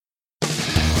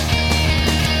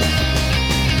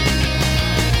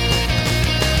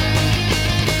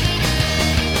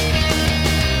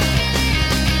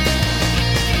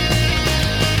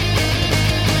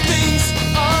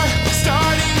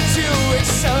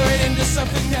What's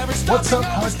up,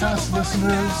 podcast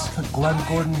listeners? Glenn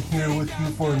Gordon here with you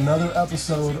for another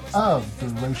episode of the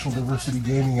Racial Diversity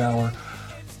Gaming Hour.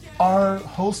 Our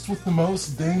host with the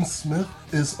most, Dane Smith,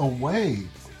 is away.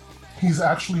 He's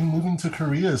actually moving to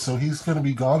Korea, so he's going to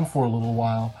be gone for a little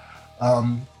while.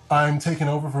 I'm taking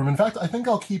over for him. In fact, I think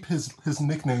I'll keep his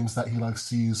nicknames that he likes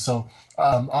to use. So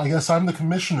I guess I'm the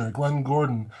commissioner, Glenn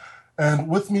Gordon. And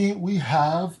with me, we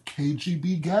have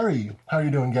KGB Gary. How are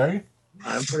you doing, Gary?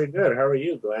 I'm pretty good. How are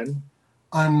you, Glenn?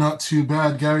 I'm not too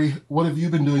bad. Gary, what have you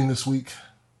been doing this week?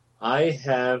 I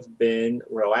have been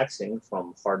relaxing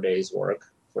from hard day's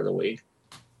work for the week.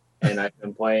 And I've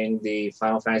been playing the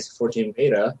Final Fantasy XIV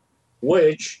beta,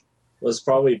 which was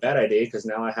probably a bad idea because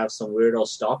now I have some weirdo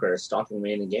stalker stalking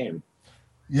me in the game.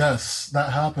 Yes,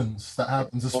 that happens.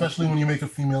 Especially when you make a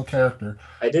female character.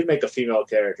 I did make a female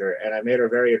character, and I made her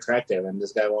very attractive, and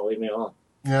this guy won't leave me alone.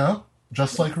 Yeah,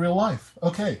 just like real life.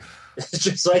 Okay.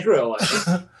 Just like real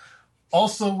life.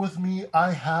 Also with me,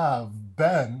 I have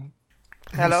Ben.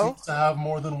 Hello. Who seems to have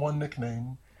more than one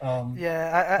nickname.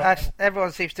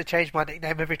 Everyone seems to change my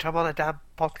nickname every time on a damn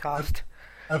podcast.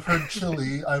 I've heard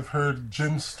Chili. I've heard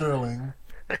Jim Sterling.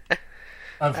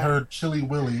 I've heard Chili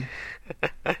Willy.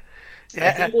 Yeah.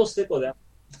 I think we'll stick with that.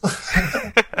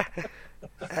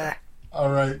 All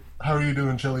right. How are you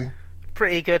doing, Chili?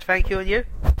 Pretty good, thank you. And you?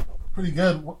 Pretty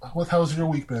good. How's your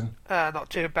week been? Not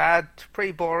too bad.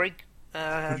 Pretty boring.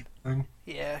 Pretty boring?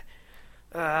 Yeah.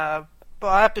 But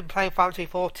I have been playing Final Fantasy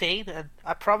XIV, and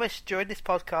I promise during this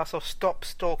podcast I'll stop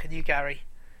stalking you, Gary.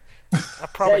 I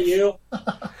promise. Is that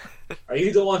you? Are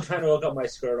you the one trying to look up my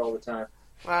skirt all the time?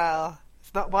 Well,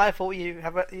 it's not my fault.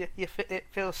 It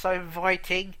feels so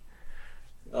inviting.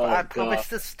 Oh, I promise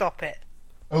to stop it.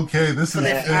 Okay, this is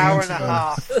an hour and a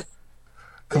half.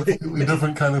 Completely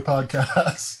different kind of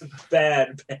podcast.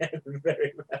 Bad,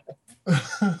 very bad.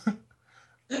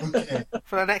 Okay.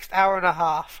 For the next hour and a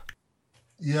half.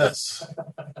 Yes.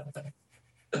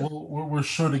 We're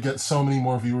sure to get so many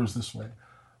more viewers this way.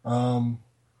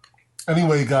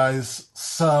 Anyway, guys,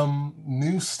 some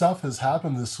new stuff has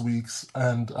happened this week,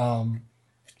 and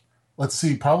let's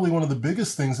see, probably one of the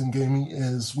biggest things in gaming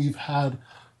is we've had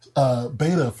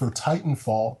beta for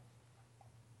Titanfall,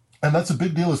 and that's a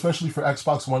big deal, especially for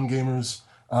Xbox One gamers.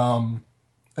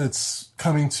 It's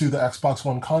coming to the Xbox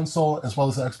One console as well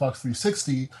as the Xbox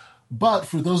 360, but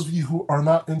for those of you who are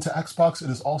not into Xbox, it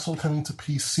is also coming to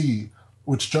PC,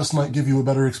 which just might give you a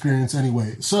better experience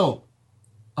anyway. So,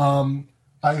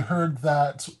 I heard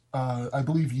that, I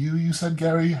believe you said,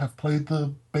 Gary, have played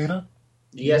the beta?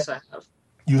 Yes, I have.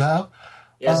 You have?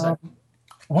 Yes, I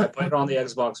played it on the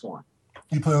Xbox One.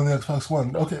 You played on the Xbox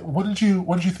One. Okay, what did you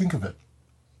think of it?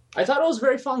 I thought it was a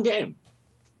very fun game.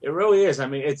 It really is. I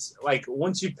mean, it's like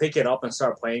once you pick it up and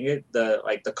start playing it,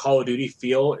 the Call of Duty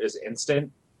feel is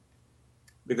instant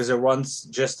because it runs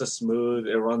just as smooth.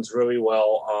 It runs really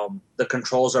well. The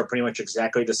controls are pretty much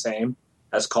exactly the same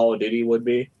as Call of Duty would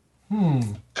be.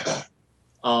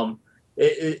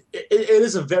 It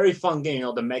is a very fun game. You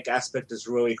know, the mech aspect is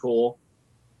really cool.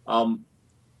 I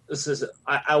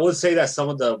would say that some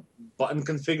of the button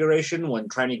configuration when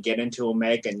trying to get into a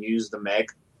mech and use the mech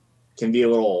can be a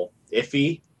little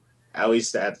iffy. At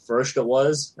least at first it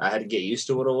was. I had to get used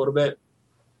to it a little bit.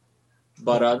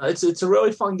 But it's a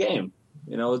really fun game.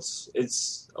 You know,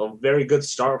 it's a very good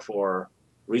start for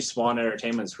Respawn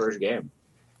Entertainment's first game.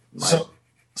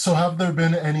 So have there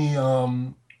been any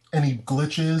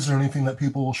glitches or anything that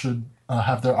people should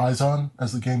have their eyes on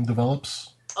as the game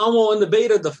develops? Well, in the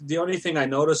beta, the only thing I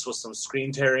noticed was some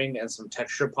screen tearing and some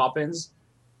texture pop-ins.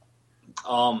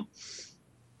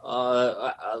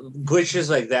 Glitches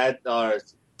like that are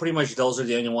pretty much those are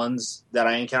the only ones that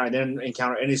I encountered. I didn't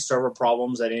encounter any server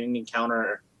problems. I didn't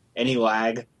encounter any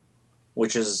lag,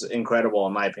 which is incredible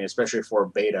in my opinion, especially for a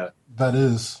beta. That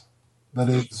is.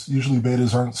 Usually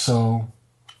betas aren't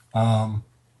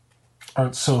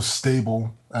so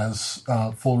stable as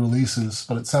full releases,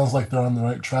 but it sounds like they're on the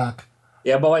right track.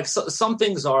 Yeah, but like some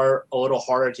things are a little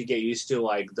harder to get used to,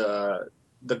 like the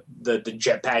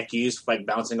jetpack use, like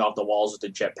bouncing off the walls with the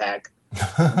jetpack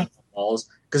walls,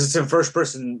 because it's in first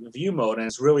person view mode, and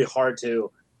it's really hard to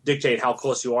dictate how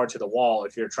close you are to the wall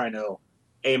if you're trying to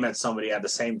aim at somebody at the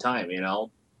same time. You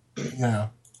know? Yeah.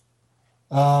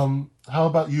 How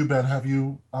about you, Ben? Have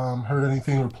you heard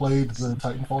anything or played the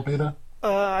Titanfall beta?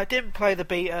 I didn't play the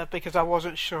beta because I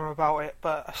wasn't sure about it,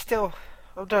 but I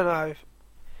don't know.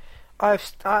 I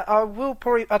will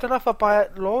probably. I don't know if I'll buy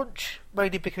it at launch,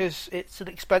 mainly because it's an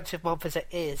expensive month as it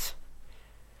is.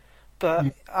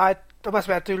 But I must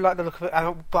admit, I do like the look of it.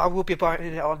 But I will be buying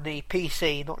it on the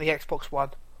PC, not the Xbox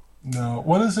One. No.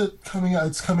 When is it coming out?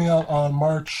 It's coming out on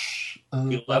March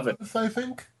 11th, 11th, I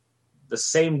think. the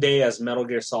same day as Metal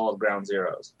Gear Solid Ground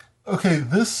Zeroes. Okay,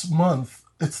 this month,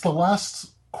 it's the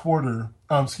last quarter.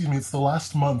 Excuse me, it's the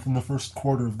last month in the first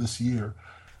quarter of this year.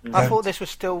 I And thought this was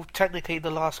still technically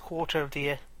the last quarter of the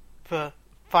year for of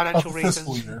financial the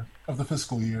fiscal reasons. year. Of the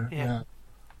fiscal year, Yeah. yeah.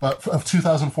 But of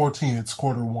 2014, it's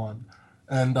quarter one.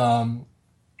 And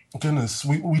goodness,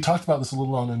 we talked about this a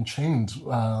little on Unchained.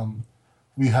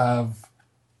 We have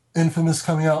Infamous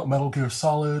coming out, Metal Gear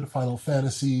Solid, Final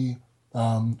Fantasy,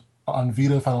 on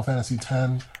Vita, Final Fantasy X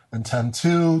and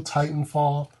X-2,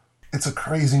 Titanfall. It's a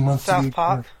crazy month to be South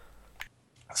Park.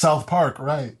 South Park,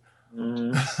 right.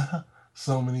 Mhm.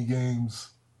 So many games.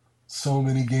 So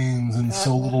many games and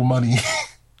so little money.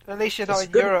 At least you're It's not a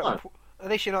in good Europe. one. At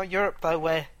least you're not in Europe though,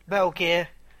 where Metal Gear,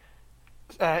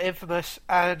 Infamous,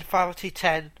 and Final Fantasy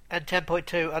X and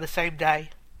 10.2 are the same day.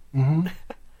 hmm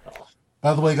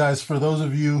By the way, guys, for those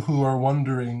of you who are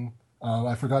wondering,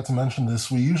 I forgot to mention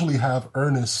this. We usually have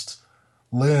Ernest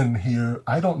Lynn here.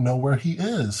 I don't know where he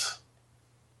is.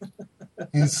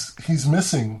 He's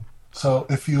missing. So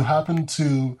if you happen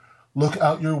to look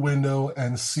out your window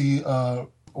and see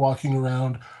walking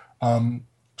around,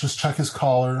 just check his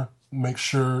collar, make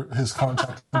sure his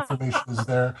contact information is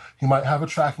there. He might have a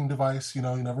tracking device. You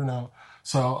never know.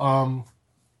 So,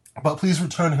 but please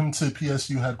return him to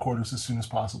PSU headquarters as soon as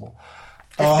possible.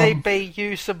 If need be,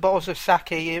 use some bottles of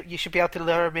sake. You should be able to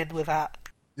lure him in with that.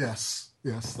 Yes,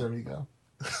 there we go.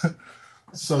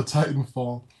 So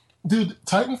Titanfall. Dude,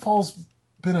 Titanfall's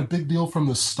been a big deal from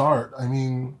the start. I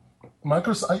mean,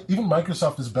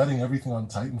 Microsoft is betting everything on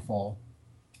Titanfall.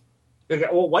 Okay,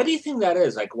 well, why do you think that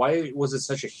is? Like, why was it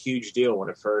such a huge deal when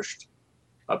it first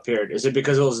appeared? Is it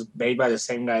because it was made by the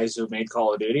same guys who made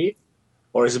Call of Duty?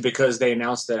 Or is it because they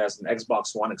announced it as an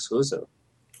Xbox One exclusive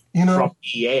from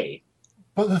EA?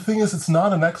 But the thing is, it's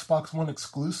not an Xbox One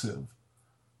exclusive.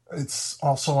 It's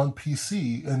also on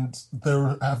PC, and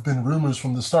there have been rumors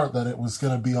from the start that it was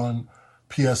going to be on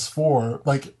PS4.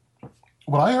 Like,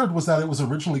 what I heard was that it was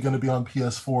originally going to be on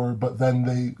PS4, but then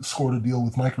they scored a deal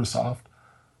with Microsoft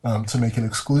to make it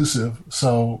exclusive.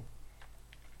 So,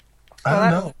 I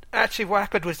don't know. Actually, what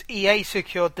happened was EA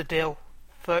secured the deal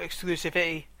for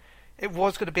exclusivity. It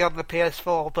was going to be on the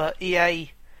PS4, but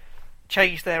EA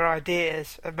changed their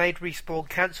ideas and made Respawn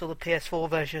cancel the PS4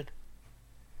 version.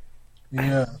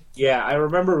 Yeah. Yeah, I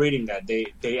remember reading that.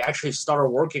 They actually started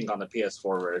working on the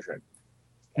PS4 version.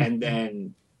 And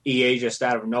then EA just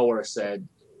out of nowhere said,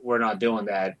 we're not doing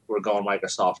that. We're going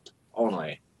Microsoft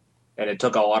only. And it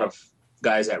took a lot of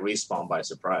guys at Respawn by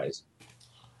surprise.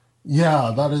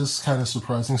 Yeah, that is kind of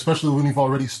surprising, especially when you've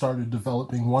already started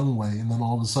developing one way, and then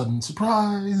all of a sudden,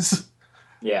 surprise!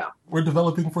 Yeah. We're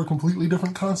developing for a completely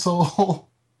different console.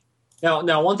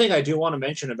 Now, one thing I do want to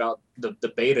mention about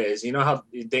the beta is, you know how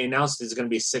they announced it's going to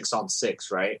be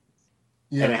 6-on-6, right?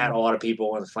 Yeah. And it had a lot of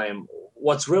people in the flame.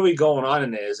 What's really going on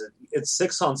in it is it's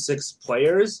 6-on-6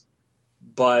 players,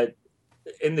 but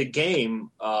in the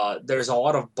game, there's a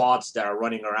lot of bots that are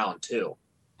running around too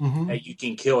that you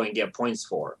can kill and get points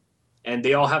for. And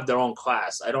they all have their own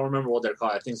class. I don't remember what they're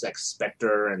called. I think it's like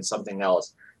Spectre and something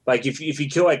else. Like if you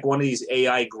kill like one of these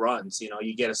AI grunts,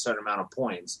 you get a certain amount of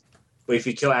points. But if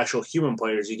you kill actual human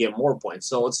players, you get more points.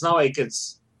 So it's not like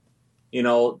it's,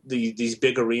 these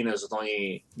big arenas with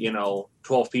only,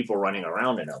 12 people running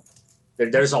around in them.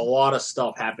 There's a lot of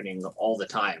stuff happening all the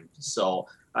time. So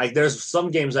like there's some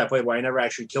games I played where I never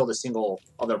actually killed a single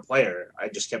other player. I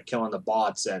just kept killing the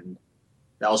bots, and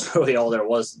that was really all there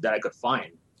was that I could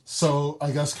find. So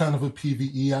I guess kind of a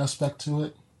PvE aspect to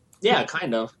it. Yeah,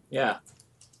 kind of. Yeah.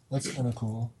 That's kind of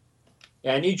cool.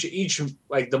 Yeah, and each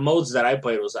like the modes that I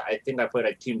played was, I think I played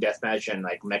like Team Deathmatch and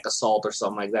like Mech Assault or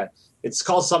something like that. It's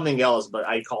called something else, but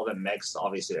I call them mechs.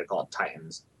 Obviously, they're called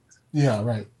Titans. Yeah,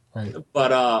 right.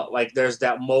 But like there's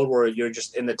that mode where you're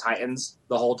just in the Titans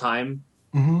the whole time.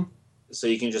 Mm-hmm. So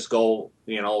you can just go,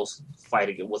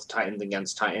 fight with Titans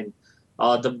against Titan.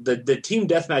 The Team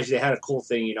Deathmatch, they had a cool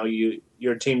thing.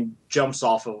 Your team jumps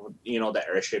off of the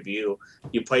airship. You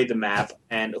play the map,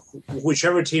 and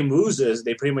whichever team loses,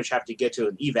 they pretty much have to get to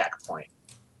an evac point,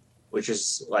 which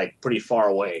is like pretty far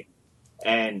away.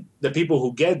 And the people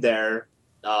who get there,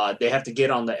 they have to get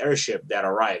on the airship that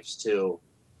arrives to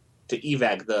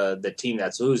evac the team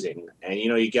that's losing. And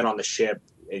you get on the ship,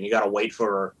 and you got to wait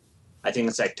for, I think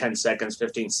it's like 10 seconds,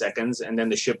 15 seconds, and then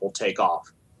the ship will take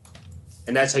off.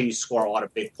 And that's how you score a lot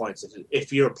of big points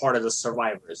if you're part of the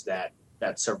survivors that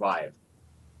survive.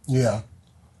 Yeah.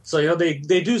 So they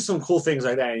do some cool things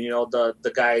like that. And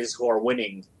the guys who are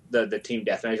winning the team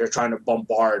deathmatch are trying to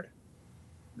bombard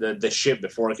the ship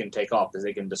before it can take off because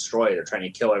they can destroy it. They're trying to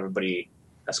kill everybody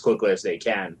as quickly as they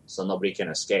can so nobody can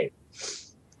escape.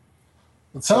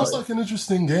 It sounds So like an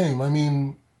interesting game. I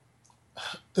mean,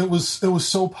 it was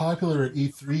so popular at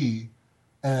E3,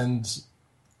 and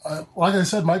like I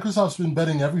said, Microsoft's been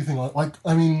betting everything on. Like,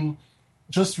 I mean,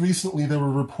 just recently there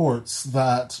were reports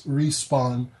that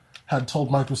Respawn had told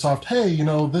Microsoft, "Hey,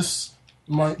 this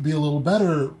might be a little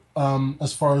better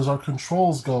as far as our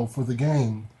controls go for the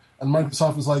game." And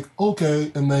Microsoft was like,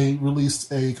 "Okay," and they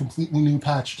released a completely new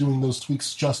patch doing those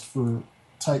tweaks just for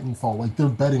Titanfall. Like, they're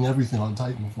betting everything on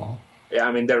Titanfall. yeah,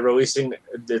 I mean they're releasing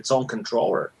its own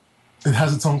controller. It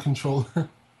has its own controller.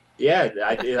 Yeah,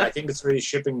 I think it's really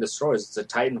shipping destroys. It's a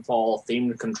Titanfall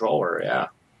themed controller. Yeah.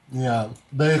 Yeah,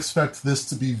 they expect this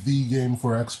to be the game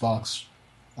for Xbox.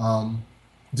 Um,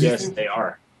 do you Yes, think? they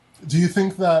are. Do you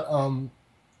think that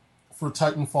for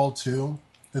Titanfall 2,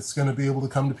 it's going to be able to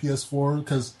come to PS4?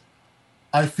 Because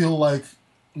I feel like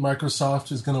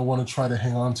Microsoft is going to want to try to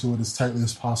hang on to it as tightly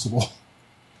as possible.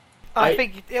 I I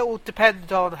think it will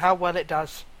depend on how well it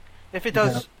does. If it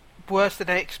does worse than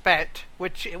they expect,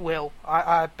 which it will,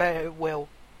 I bet it will,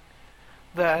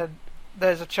 then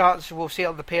there's a chance we'll see it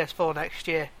on the PS4 next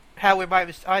year.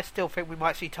 I still think we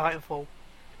might see Titanfall,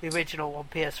 the original, on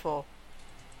PS4.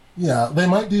 Yeah, they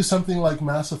might do something like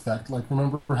Mass Effect. Like,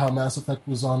 remember how Mass Effect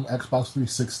was on Xbox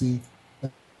 360,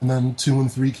 and then 2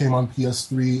 and 3 came on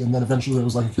PS3, and then eventually there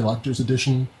was like a collector's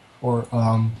edition, or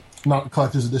not a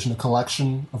collector's edition, a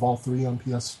collection of all three on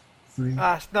PS3.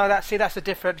 No, that's a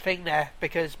different thing there,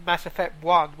 because Mass Effect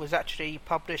 1 was actually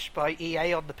published by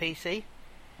EA on the PC.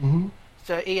 Mm-hmm.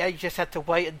 So EA just had to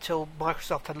wait until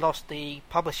Microsoft had lost the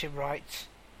publishing rights.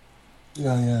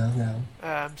 Yeah.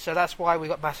 So that's why we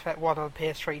got Mass Effect 1 on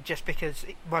PS3, just because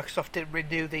Microsoft didn't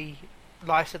renew the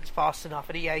license fast enough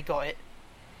and EA got it.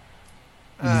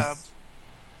 Yes.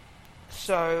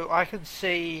 So I can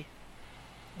see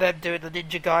them doing the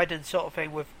Ninja Gaiden sort of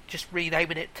thing with just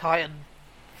renaming it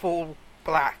Titanfall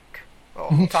Black, or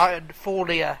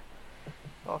Titanfallia,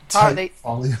 or Titan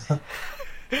Falling.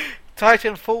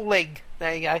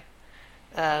 There you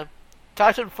go.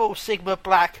 Titanfall Sigma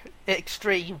Black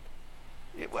Extreme,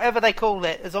 whatever they call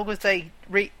it, as long as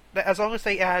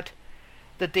they add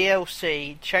the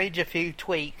DLC, change a few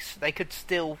tweaks, they could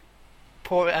still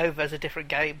pour it over as a different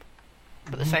game,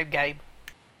 but the same game.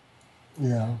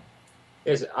 Yeah.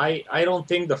 Yes, I don't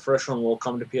think the first one will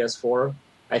come to PS4.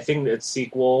 I think its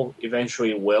sequel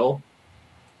eventually will.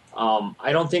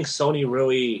 I don't think Sony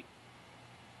really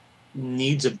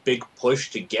needs a big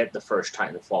push to get the first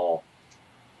Titanfall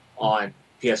on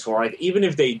PS4. Even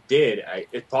if they did,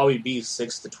 it'd probably be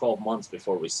 6 to 12 months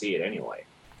before we see it anyway.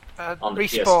 On the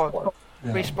PS4.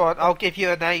 Respawn, I'll give you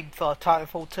a name for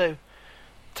Titanfall 2.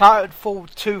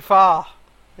 Titanfall Too Far.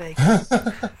 There you go.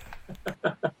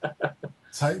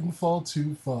 Titanfall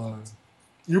Too Far.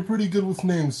 You're pretty good with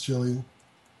names, Chili.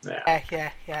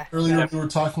 Yeah. Earlier we were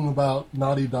talking about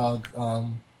Naughty Dog.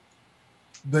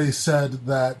 They said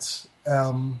that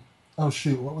oh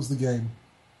shoot, what was the game?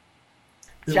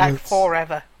 Jack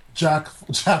Forever. Jack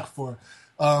 4.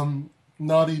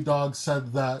 Naughty Dog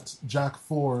said that Jack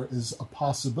 4 is a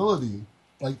possibility.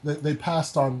 Like they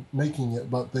passed on making it,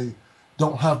 but they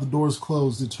don't have the doors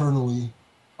closed eternally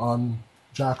on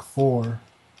Jack 4,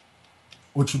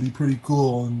 which would be pretty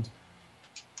cool. And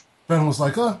Ben was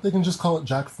like, "Oh, they can just call it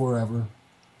Jack Forever."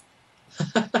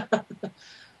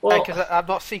 Well, because I'm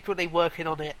not secretly working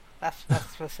on it. That's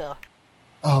for sure.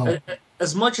 Oh,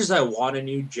 as much as I want a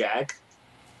new Jack,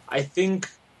 I think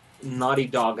Naughty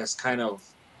Dog has kind of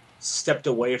stepped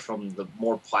away from the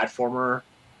more platformer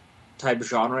type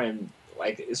genre, and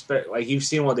like you've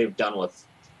seen what they've done with,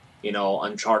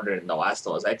 Uncharted and The Last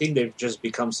of Us. I think they've just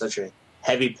become such a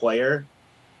heavy player.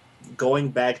 Going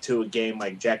back to a game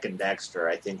like Jack and Daxter,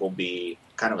 I think will be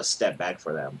kind of a step back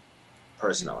for them,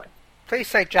 personally. Please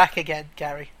say Jack again,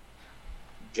 Gary.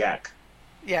 Jack.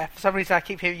 Yeah, for some reason I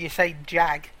keep hearing you say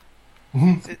Jag.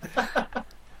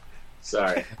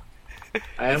 Sorry.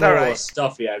 I am It's a all little right.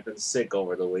 stuffy. I've been sick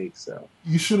over the week, so.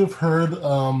 you should have heard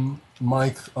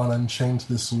Mike on Unchained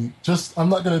this week. I'm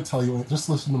not going to tell you. Just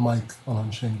listen to Mike on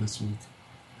Unchained this week.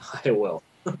 I will.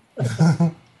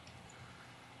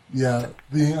 Yeah,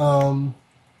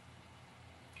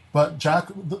 but Jack,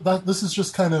 this is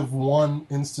just kind of one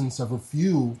instance of a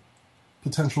few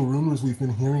potential rumors we've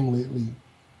been hearing lately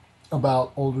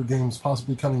about older games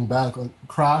possibly coming back. Like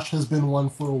Crash has been one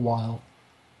for a while,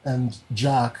 and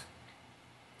Jack.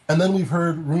 And then we've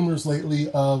heard rumors lately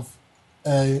of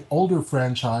a older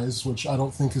franchise, which I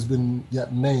don't think has been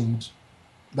yet named,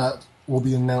 that will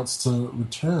be announced to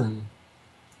return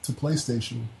to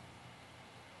PlayStation.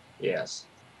 Yes.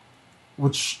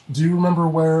 Which, do you remember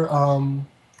where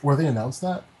they announced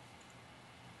that?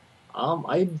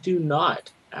 I do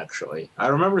not. actually. I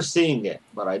remember seeing it,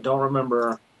 but I don't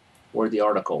remember where the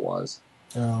article was.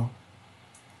 Oh.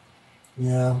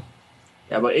 Yeah.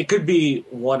 Yeah, but it could be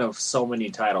one of so many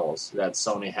titles that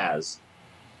Sony has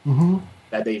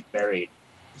that they've buried.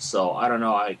 So I don't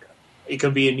know. It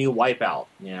could be a new Wipeout.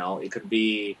 It could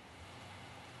be,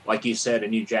 like you said, a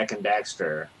new Jak and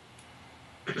Daxter.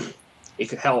 It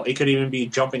could even be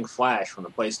Jumping Flash from the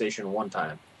PlayStation 1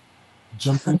 time.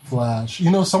 Jumping Flash.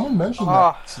 Someone mentioned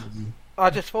that recently. I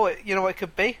just thought, you know what it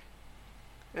could be?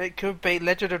 It could be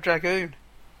Legend of Dragoon.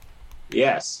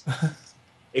 Yes.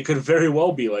 It could very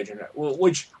well be Legend,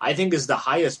 which I think is the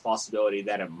highest possibility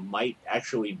that it might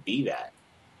actually be that.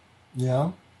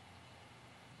 Yeah.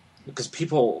 Because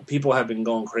people have been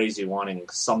going crazy wanting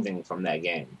something from that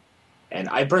game. And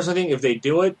I personally think if they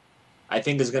do it, I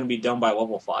think it's going to be done by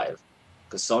Level 5.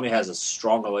 Because Sony has a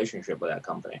strong relationship with that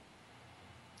company.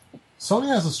 Sony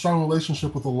has a strong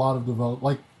relationship with a lot of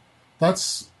developers.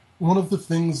 That's one of the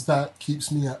things that keeps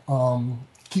me a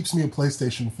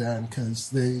PlayStation fan, because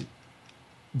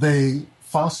they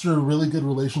foster really good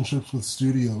relationships with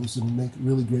studios and make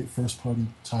really great first-party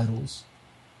titles.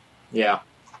 Yeah.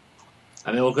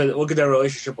 I mean, look at their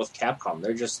relationship with Capcom.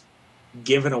 They're just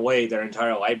giving away their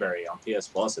entire library on PS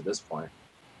Plus at this point.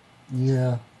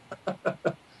 Yeah.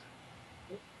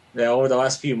 Yeah, over the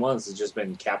last few months, it's just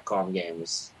been Capcom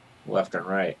games left and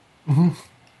right.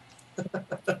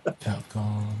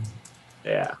 Capcom.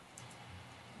 Yeah.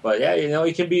 But yeah,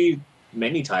 it can be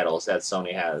many titles that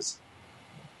Sony has.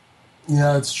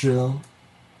 Yeah, it's true.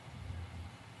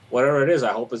 Whatever it is,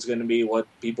 I hope it's going to be what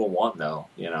people want, though,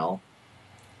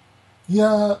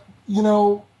 Yeah,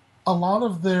 a lot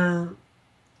of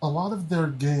their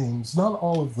games, not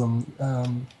all of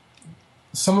them,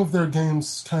 some of their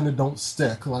games kind of don't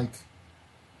stick, like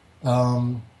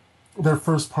their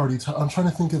first party I'm trying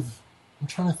to think of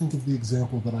the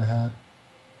example that I had.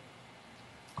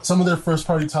 Some of their first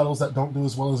party titles that don't do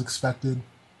as well as expected.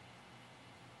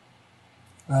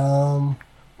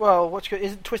 Well,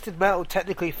 isn't Twisted Metal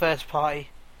technically first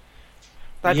party?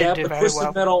 That didn't do but very Twisted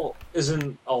well. Metal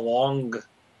isn't a long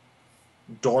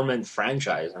dormant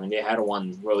franchise. I mean, they had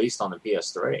one released on the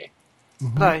PS3.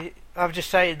 No, I'm just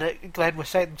saying that Glenn was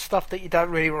saying stuff that you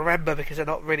don't really remember because they're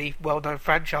not really well-known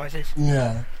franchises.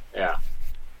 Yeah. Yeah.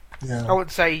 I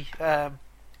wouldn't say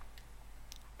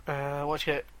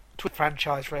Twin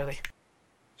franchise really.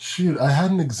 Shoot, I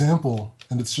had an example,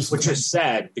 and it's just which is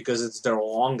sad because it's their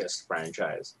longest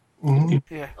franchise.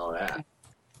 Yeah. Know that.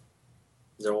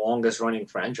 It's their longest running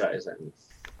franchise, and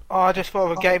I just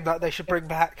thought of a game that they should bring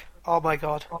back. Oh my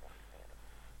god.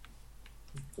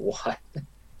 What?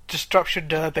 Destruction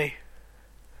Derby.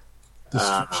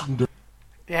 Destruction Derby.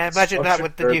 Yeah, imagine that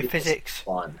with the new Derby physics.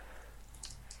 Fun.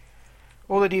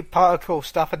 All the new particle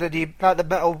stuff, and then the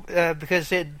metal,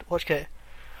 because in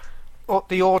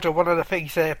The Order, one of the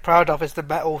things they're proud of is the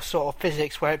metal sort of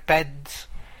physics where it bends.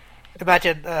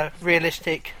 Imagine a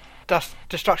realistic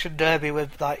Destruction Derby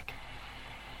with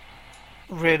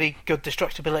really good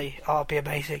destructibility. Oh, it'd be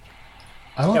amazing.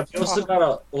 You also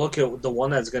gotta look at the one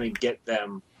that's gonna get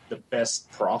them the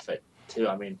best profit too.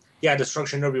 I mean, yeah,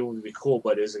 Destruction Derby would be cool,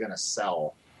 but is it gonna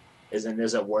sell? Is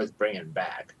it worth bringing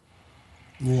back?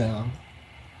 Yeah.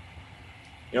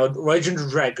 Legend of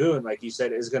Dragoon, like you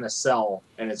said, is gonna sell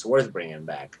and it's worth bringing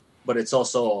back. But it's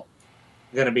also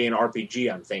gonna be an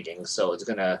RPG, I'm thinking, so it's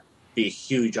gonna be a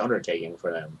huge undertaking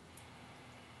for them.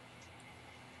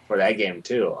 For that game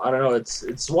too. I don't know,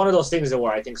 it's one of those things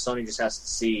where I think Sony just has to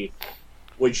see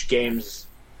which games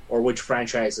or which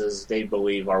franchises they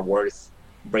believe are worth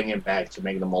bringing back to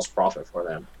make the most profit for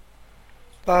them.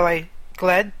 By the way,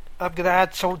 Glenn, I'm going to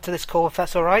add someone to this call if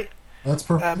that's all right. That's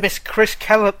perfect.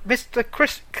 Mr.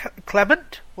 Chris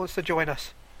Clement wants to join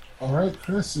us. All right,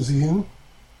 Chris, is he in?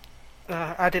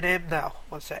 Adding him now.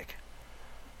 1 sec.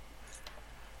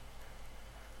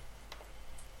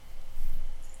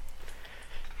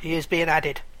 He is being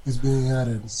added. He's being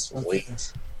added. Sweet. Okay.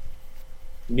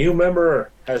 New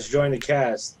member has joined the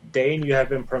cast. Dane, you have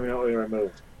been permanently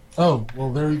removed. Oh,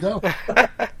 well, there you go.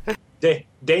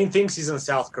 Dane thinks he's in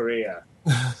South Korea,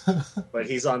 but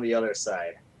he's on the other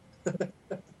side.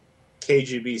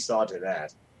 KGB saw to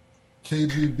that.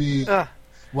 KGB,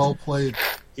 well played.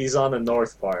 He's on the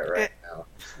north part right now.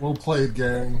 Well played,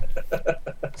 gang.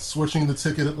 Switching the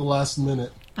ticket at the last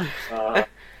minute.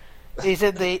 He's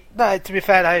in the... No, to be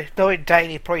fair though, knowing Dane,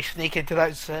 he'd probably sneak into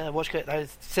those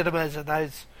those cinemas and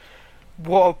those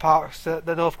water parks that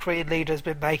the North Korean leader's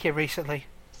been making recently.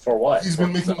 For what? He's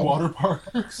been making water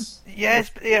parks?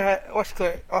 Yes, yeah, what's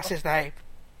his name?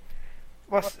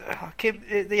 Kim,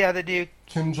 the new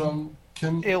Kim Jong...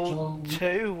 Il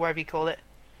 2, whatever you call it.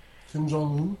 Kim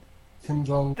Jong-un? Kim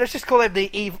Jong. Let's just call him the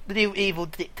new evil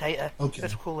dictator. Okay.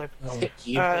 Let's call him.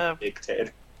 Evil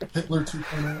dictator. Hitler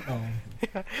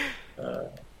 2.0.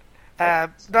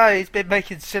 No, he's been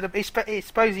making cinema. He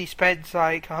suppose he spends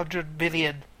like 100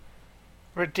 million,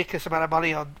 ridiculous amount of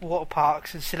money on water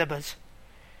parks and cinemas.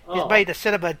 He's made a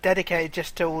cinema dedicated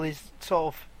just to all his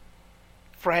sort of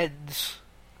friends.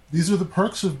 These are the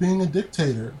perks of being a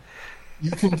dictator.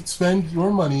 You can spend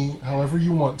your money however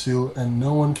you want to, and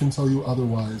no one can tell you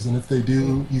otherwise. And if they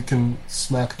do, you can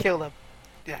smack them. Kill them.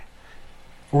 Yeah.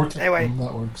 Or kill Anyway. them.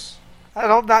 That works.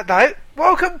 And on that note,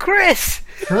 welcome, Chris!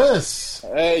 Chris!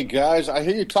 Hey, guys, I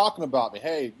hear you talking about me.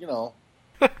 Hey,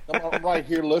 I'm right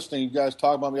here listening. You guys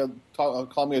talk about me,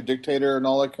 call me a dictator and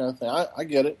all that kind of thing. I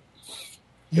get it.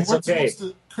 You It's weren't okay.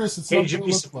 supposed to... Chris, it's not what it KGB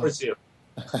looks supports like.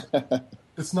 you.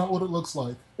 It's not what it looks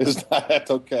like.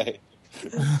 That's okay.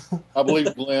 I believe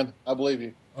you, Glenn. I believe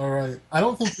you. All right. I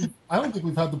don't think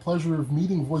we've had the pleasure of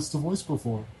meeting voice to voice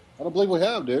before. I don't believe we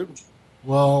have, dude.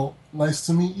 Well, nice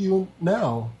to meet you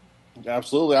now.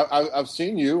 Absolutely. I've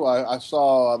seen you. I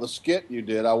saw the skit you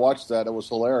did. I watched that. It was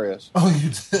hilarious. Oh, you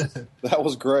did. That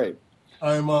was great.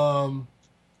 I'm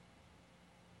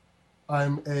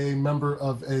a member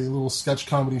of a little sketch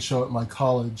comedy show at my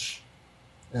college,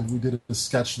 and we did a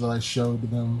sketch that I showed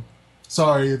them.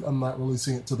 Sorry, I'm not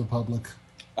releasing it to the public.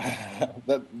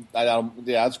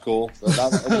 That's cool.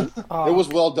 It was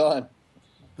well done.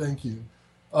 Thank you.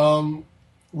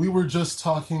 We were just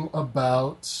talking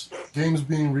about games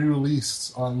being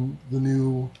re-released on the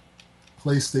new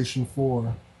PlayStation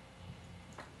 4.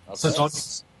 Such a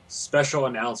Special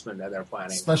announcement that they're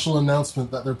planning. special announcement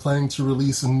that they're planning to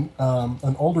release an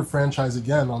older franchise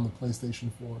again on the PlayStation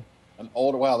 4. An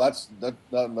older, wow, that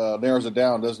narrows it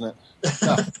down, doesn't it?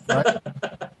 Yeah, right?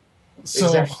 So,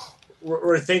 Exactly.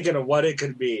 We're thinking of what it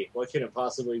could be. What could it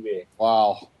possibly be?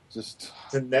 Wow, just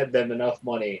To net them enough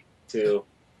money to...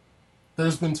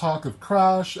 there's been talk of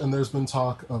Crash, and there's been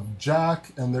talk of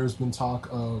Jack, and there's been talk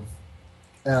of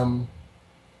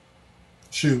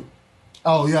shoot.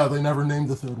 Oh yeah, they never named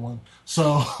the third one.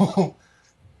 So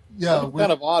yeah, that'd be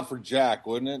kind of odd for Jack,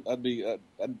 wouldn't it?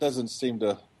 That doesn't seem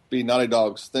to be Naughty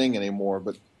Dog's thing anymore.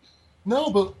 But no,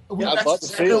 but Yeah, I'd that's love to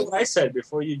see exactly it. what I said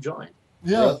before you joined.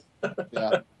 yeah,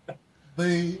 yeah,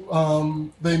 they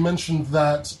mentioned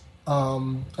that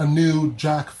a new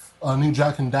Jack and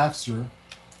Daxter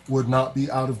would not be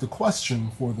out of the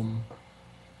question for them.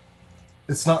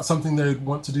 It's not something they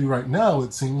want to do right now,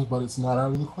 it seems, but it's not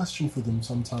out of the question for them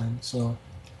sometime. So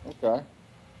okay.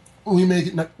 we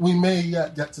may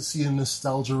yet get to see a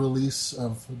nostalgia release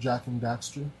of Jack and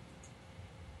Daxter.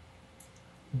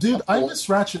 Dude, I miss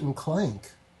Ratchet and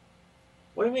Clank.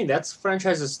 What do you mean? That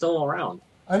franchise is still around.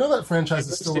 I know that franchise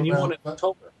is still the new one around, in but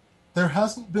October. there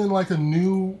hasn't been like a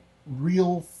new,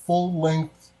 real,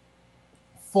 full-length,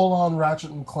 full-on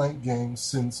Ratchet and Clank game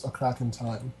since A Crack in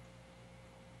Time.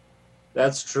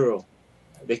 That's true.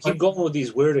 They keep going with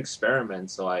these weird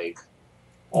experiments, like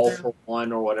All They're- for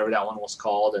One or whatever that one was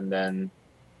called, and then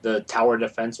the tower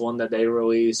defense one that they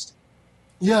released.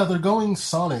 Yeah, they're going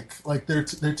Sonic. Like they're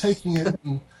taking it,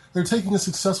 and they're taking a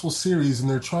successful series and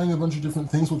they're trying a bunch of different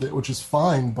things with it, which is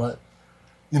fine. But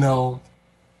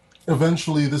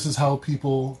eventually, this is how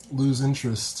people lose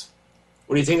interest.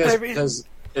 What do you think? That's Maybe- because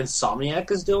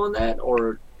Insomniac is doing that,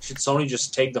 or should Sony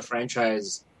just take the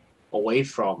franchise away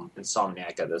from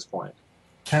Insomniac at this point?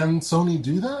 Can Sony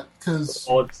do that? Because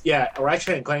Well,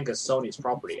 Ratchet and Clank is Sony's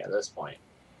property at this point.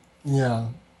 yeah,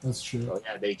 that's true. So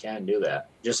yeah, they can do that.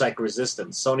 Just like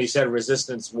Resistance. Sony said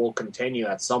Resistance will continue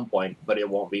at some point, but it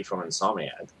won't be from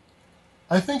Insomniac.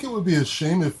 I think it would be a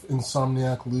shame if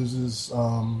Insomniac loses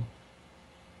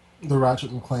the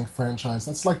Ratchet and Clank franchise.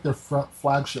 That's like their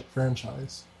flagship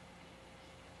franchise.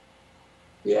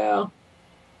 Yeah,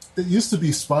 It used to be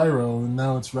Spyro, and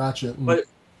now it's Ratchet. And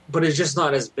but it's just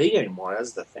not as big anymore.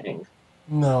 That's the thing.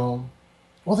 no,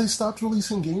 well, they stopped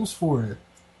releasing games for it.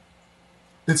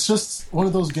 It's just one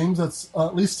of those games that's,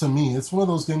 at least to me, it's one of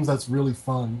those games that's really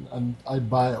fun, and I'd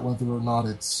buy it whether or not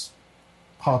it's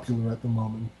popular at the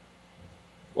moment.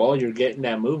 Well, you're getting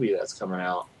that movie that's coming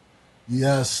out.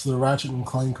 Yes, the Ratchet and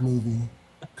Clank movie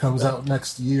comes out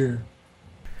next year.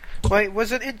 Wait,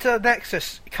 wasn't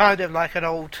Internexus kind of like an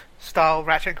old style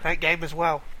Ratchet and Clank game as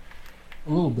well? A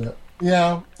little bit.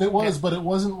 Yeah, it was, but it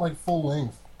wasn't like full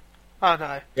length. Oh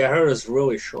no. Yeah, I heard it's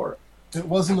really short. It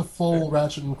wasn't a full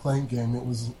Ratchet and Clank game. It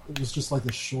was just like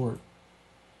a short,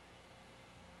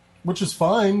 which is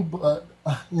fine. But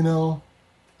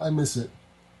I miss it.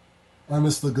 I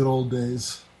miss the good old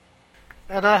days.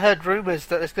 And I heard rumours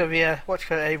that there's going to be a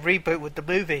reboot with the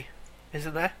movie,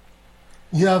 isn't there?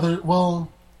 Yeah,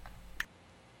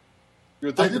 You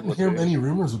would I think it didn't would hear be. any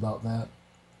rumors about that.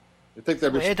 You'd think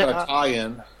there'd be some Weird, kind of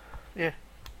tie-in. Yeah.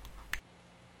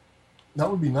 That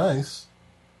would be nice.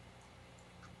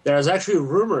 There's actually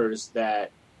rumors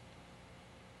that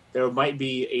there might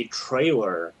be a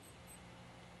trailer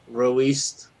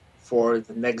released for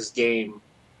the next game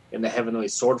in the Heavenly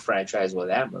Sword franchise with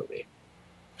that movie.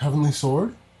 Heavenly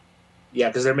Sword? Yeah,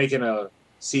 because they're making a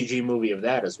CG movie of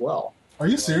that as well. Are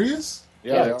you serious?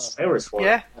 Yeah, they there's trailers for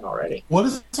Yeah. it already. What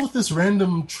is with this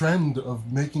random trend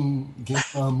of making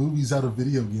movies out of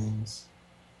video games?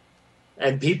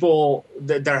 And people,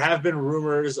 there have been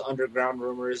rumors, underground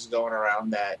rumors going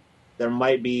around that there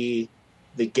might be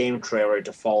the game trailer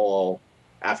to follow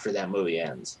after that movie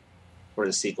ends, or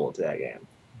the sequel to that game.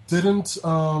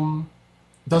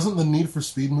 Doesn't the Need for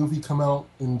Speed movie come out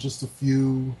in just a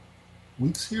few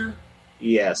weeks here?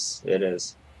 Yes, it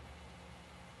is.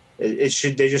 It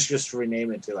should. They just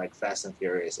rename it to like Fast and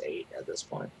Furious 8 at this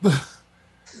point,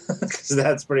 because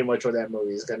that's pretty much what that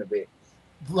movie is going to be.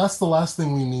 That's the last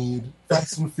thing we need.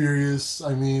 Fast and Furious,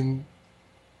 I mean,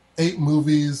 8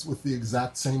 movies with the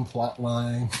exact same plot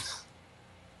line.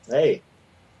 Hey,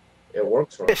 it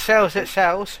works for It sells, it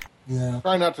sells. Yeah.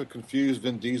 Try not to confuse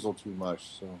Vin Diesel too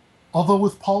much. So Although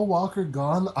with Paul Walker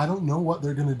gone, I don't know what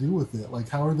they're going to do with it. Like,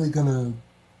 how are they going to...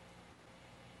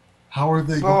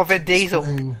 More Vin Diesel.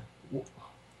 explain-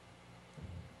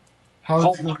 How are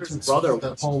Paul they going Walker's to explain brother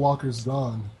that was- Paul Walker's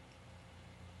gone?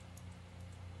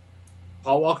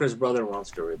 Paul Walker's brother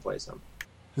wants to replace him.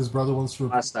 His brother wants to...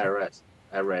 Last I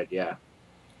read, yeah,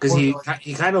 because Or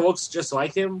he kind of looks just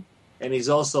like him, and he's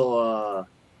also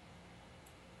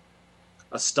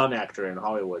a stunt actor in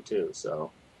Hollywood too.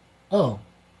 So Oh.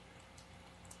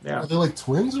 yeah, Are they like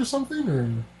twins or something? Or...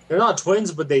 they're not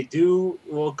twins, but they do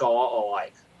look a lot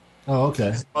alike. Oh,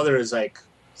 okay. His brother is like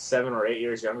 7 or 8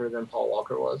 years younger than Paul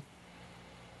Walker was.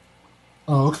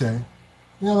 Oh, okay.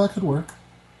 Yeah, that could work.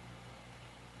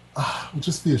 It would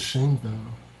just be a shame, though.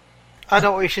 I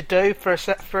know what we should do for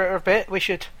a bit.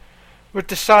 We'd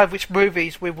decide which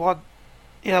movies we want.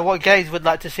 You know, what games we'd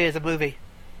like to see as a movie,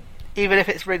 even if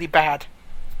it's really bad.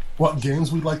 What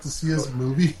games we'd like to see as a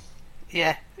movie?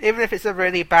 Yeah, even if it's a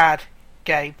really bad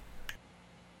game.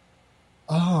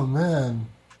 Oh, man.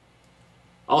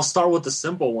 I'll start with the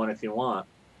simple one if you want.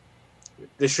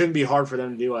 This shouldn't be hard for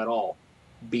them to do at all.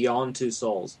 Beyond Two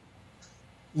Souls.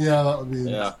 Yeah, that would be...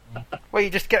 yeah, Well, you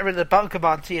just get rid of the button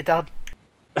command till you're done.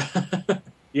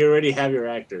 You already have your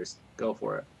actors. Go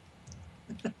for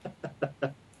it.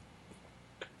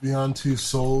 Beyond Two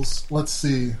Souls. Let's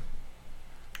see.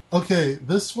 Okay,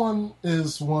 this one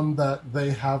is one that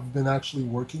they have been actually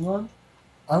working on.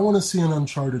 I want to see an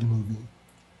Uncharted movie.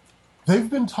 They've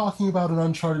been talking about an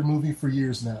Uncharted movie for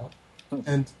years now.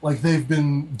 And, like, they've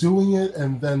been doing it,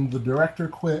 and then the director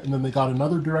quit, and then they got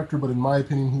another director, but in my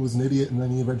opinion, he was an idiot, and then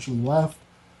he eventually left.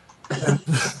 And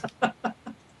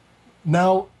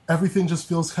now, everything just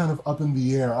feels kind of up in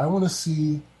the air. I want to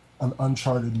see an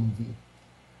Uncharted movie.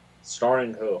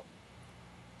 Starring who?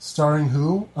 Starring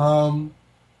who?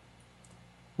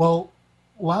 Well,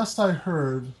 last I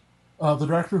heard, the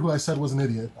director who I said was an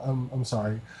idiot. I'm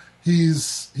sorry. He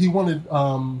wanted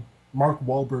Mark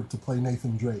Wahlberg to play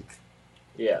Nathan Drake.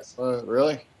 Yes.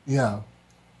 really? Yeah,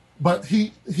 but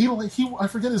he I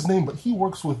forget his name, but he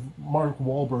works with Mark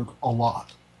Wahlberg a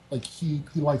lot. Like he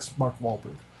likes Mark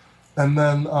Wahlberg, and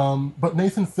then but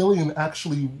Nathan Fillion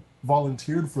actually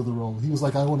volunteered for the role. He was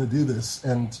like, I want to do this,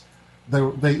 and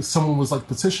someone was like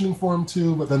petitioning for him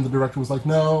to, but then the director was like,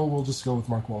 no, we'll just go with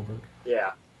Mark Wahlberg.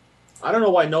 Yeah. I don't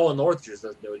know why Nolan North just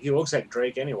doesn't do it. He looks like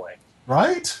Drake anyway.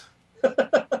 Right?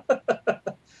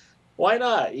 Why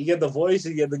not? You get the voice,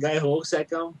 you get the guy who looks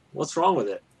like him. What's wrong with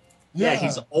it? Yeah,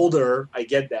 he's older. I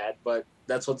get that, but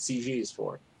that's what CG is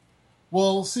for.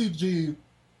 Well, CG.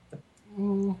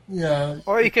 Yeah,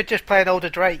 Or you could just play an older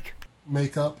Drake.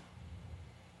 makeup.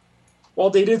 Well,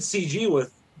 they did CG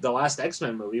with the last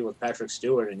X-Men movie with Patrick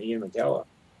Stewart and Ian McKellen.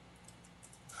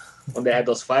 When they had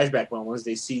those flashback moments,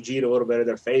 they CG'd a little bit of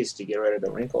their face to get rid of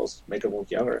the wrinkles, make them look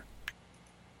younger.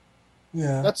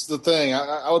 Yeah. That's the thing.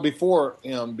 I would be for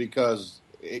him because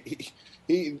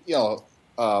he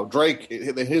Drake,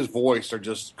 his voice are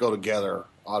just go together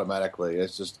automatically.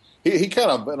 It's just he kind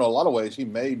of, in a lot of ways, he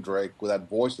made Drake with that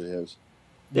voice of his.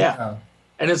 Yeah.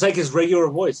 And it's like his regular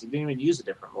voice. He didn't even use a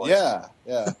different voice.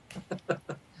 Yeah.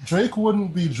 Drake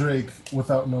wouldn't be Drake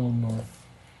without Nolan North.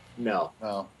 No.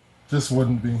 Just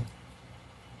wouldn't be.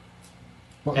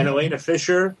 But, And Elena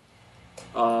Fisher,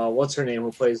 what's her name?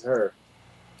 Who plays her?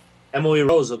 Emily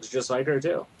Rose looks just like her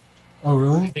too. Oh,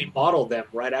 really? They modeled them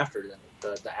right after them,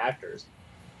 the actors.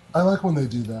 I like when they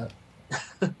do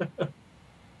that.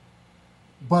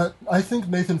 But I think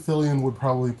Nathan Fillion would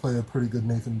probably play a pretty good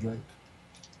Nathan Drake.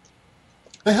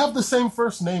 They have the same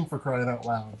first name, for crying out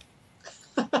loud.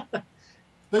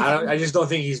 I just don't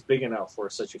think he's big enough for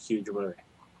such a huge movie.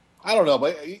 I don't know,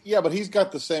 but he's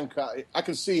got the same. I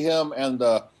can see him and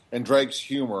Drake's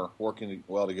humor working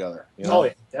well together. You know? Oh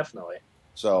yeah, definitely.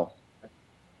 So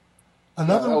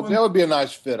another one, that would be a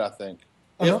nice fit, I think.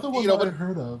 Another one that I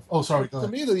heard of. Oh, sorry. Go ahead.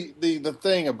 To me, the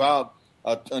thing about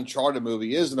an Uncharted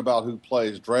movie isn't about who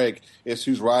plays Drake; it's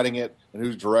who's writing it and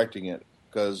who's directing it.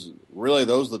 Because really,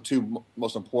 those are the two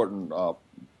most important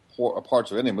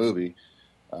parts of any movie.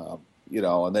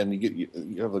 And then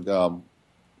you have a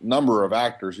number of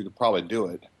actors who could probably do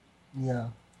it. Yeah,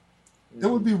 it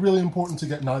would be really important to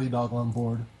get Naughty Dog on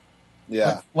board.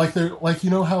 Yeah, like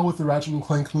how with the Ratchet and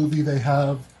Clank movie they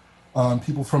have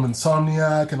people from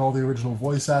Insomniac and all the original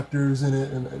voice actors in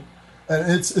it, and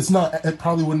it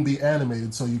probably wouldn't be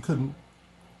animated, so you couldn't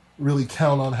really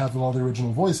count on having all the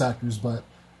original voice actors, but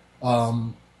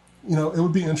it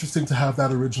would be interesting to have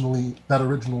that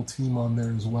original team on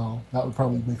there as well. That would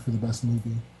probably make for the best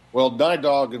movie. Well, Naughty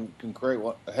Dog can create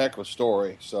a heck of a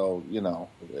story, so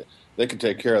they can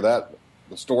take care of that,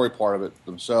 the story part of it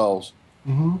themselves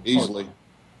easily.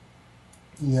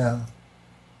 Yeah.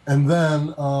 And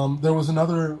then there was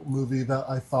another movie that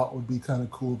I thought would be kind of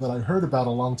cool that I heard about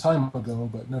a long time ago,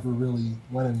 but never really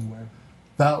went anywhere.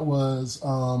 That was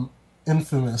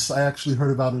Infamous. I actually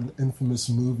heard about an Infamous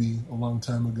movie a long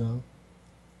time ago,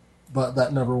 but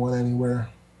that never went anywhere.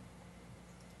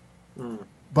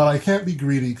 But I can't be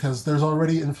greedy because there's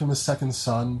already Infamous Second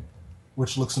Son,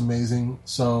 which looks amazing,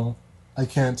 so I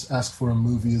can't ask for a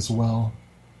movie as well.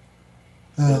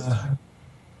 That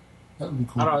would be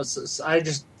cool. I don't know.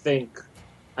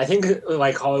 I think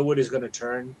like Hollywood is going to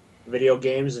turn video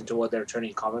games into what they're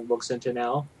turning comic books into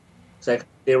now. It's like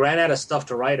they ran out of stuff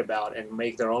to write about and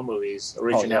make their own movies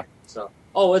original. So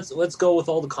let's go with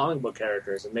all the comic book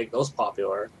characters and make those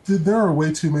popular. Dude, there are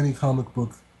way too many comic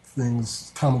book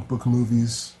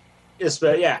movies. Yes,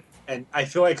 but yeah, and I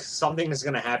feel like something is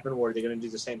going to happen where they're going to do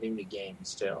the same thing to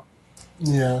games too.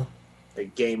 Yeah.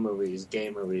 Like game movies,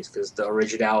 because the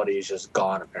originality is just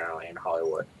gone apparently in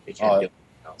Hollywood. They can't do anything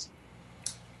else.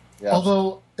 Yeah.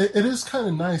 Although it is kind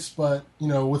of nice, but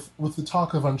with the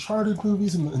talk of Uncharted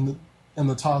movies and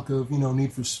the talk of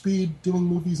Need for Speed doing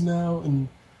movies now, and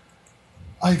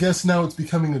I guess now it's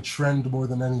becoming a trend more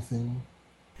than anything.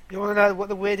 You want to know what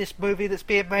the weirdest movie that's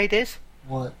being made is?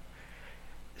 What?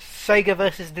 Sega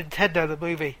versus Nintendo, the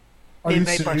movie. Are being you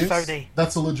made serious? by Sony.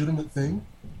 That's a legitimate thing?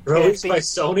 Released by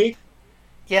Sony?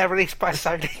 Yeah, released by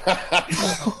Sony.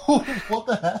 What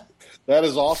the heck? That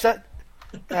is awesome.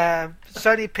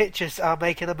 Sony Pictures are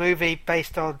making a movie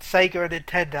based on Sega and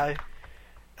Nintendo.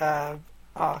 I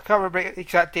can't remember the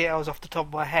exact details off the top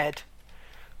of my head.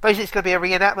 Basically, it's going to be a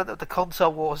reenactment of the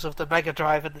console wars of the Mega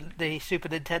Drive and the Super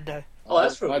Nintendo. Oh,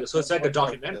 that's really good. So it's like a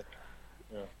documentary.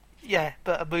 Yeah,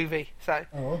 but a movie. So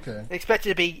okay. Expected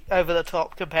to be over the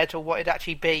top compared to what it'd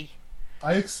actually be.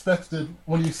 I expected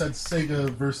when you said Sega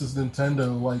versus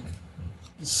Nintendo, like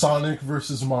Sonic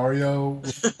versus Mario,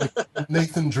 with, like,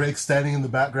 Nathan Drake standing in the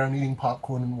background eating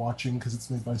popcorn and watching because it's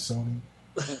made by Sony.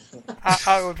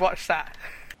 I would watch that.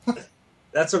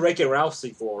 That's a Wreck-It Ralph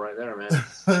sequel right there, man.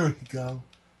 There we go.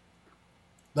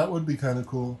 That would be kind of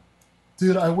cool,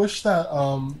 dude. I wish that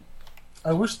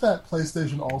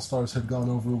PlayStation All Stars had gone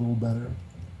over a little better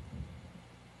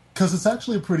because it's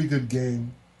actually a pretty good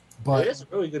game. But it is a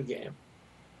really good game.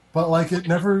 But like it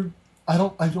never, I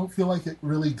don't feel like it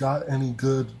really got any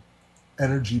good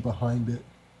energy behind it.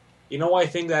 You know why I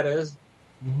think that is?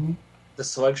 Mm-hmm. The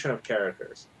selection of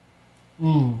characters.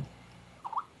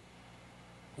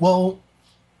 Well,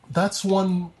 that's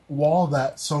one wall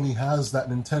that Sony has that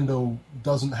Nintendo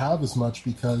doesn't have as much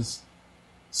because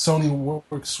Sony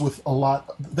works with a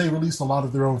lot. They release a lot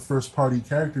of their own first-party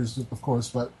characters, of course,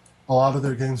 but a lot of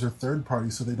their games are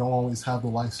third-party, so they don't always have the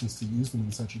license to use them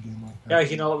in such a game like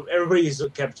that. Yeah, everybody's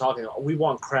kept talking, we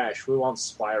want Crash, we want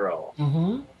Spyro.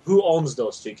 Mm-hmm. Who owns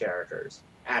those two characters?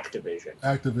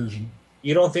 Activision.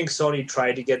 You don't think Sony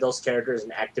tried to get those characters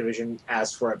and Activision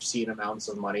asked for obscene amounts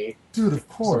of money? Dude, of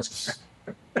course.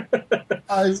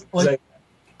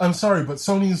 I'm sorry, but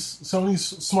Sony's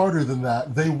smarter than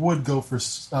that. They would go for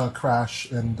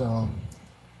Crash and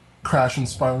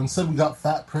Spyro. Instead, we got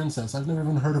Fat Princess. I've never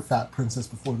even heard of Fat Princess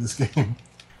before this game.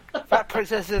 Fat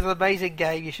Princess is an amazing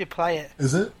game. You should play it.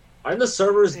 Is it? Aren't the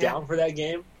servers down for that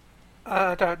game?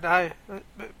 I don't know.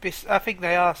 I think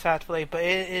they are, sadly, but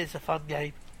it is a fun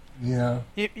game. Yeah.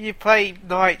 You play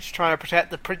knights trying to protect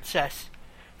the princess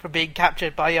from being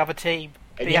captured by the other team.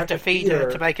 And you have to feed her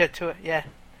to make her to it. Yeah.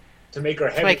 to make her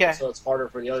heavy, make her- so it's harder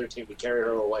for the other team to carry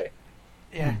her away.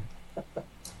 Yeah.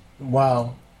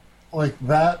 Wow, like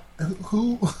that.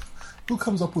 Who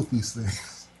comes up with these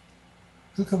things?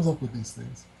 Who comes up with these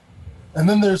things? And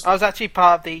then there's I was actually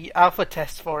part of the alpha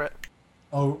test for it.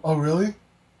 oh really?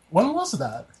 When was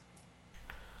that?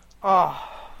 Oh,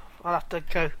 I'll have to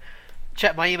go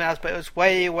check my emails, but it was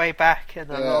way, way back and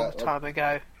a long time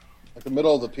ago. Like the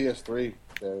middle of the PS3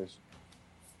 days.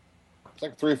 It's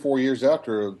like 3 or 4 years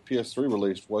after PS3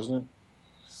 released, wasn't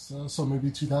it? So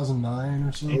maybe 2009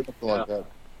 or so. Something like that.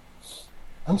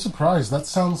 I'm surprised. That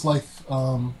sounds like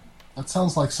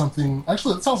something.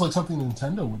 Actually, that sounds like something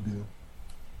Nintendo would do.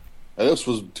 And this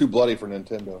was too bloody for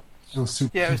Nintendo. It was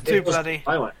super. Yeah, it was too bloody.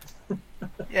 Violent.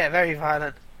 Yeah, very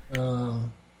violent.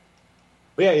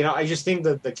 But yeah, I just think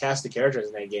that the cast of characters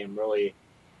in that game really,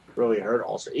 really hurt.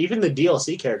 Also, even the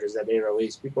DLC characters that they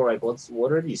released, people were like,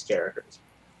 "What are these characters?"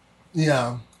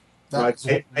 Yeah. Like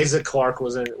Isaac Clarke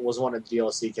was one of the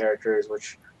DLC characters,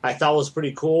 which I thought was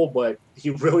pretty cool, but he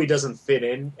really doesn't fit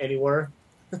in anywhere.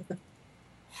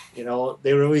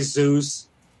 They released Zeus,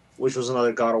 which was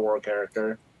another God of War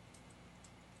character.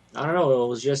 I don't know. It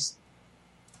was just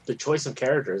the choice of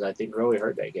characters, I think, really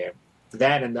hurt that game.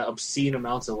 That and the obscene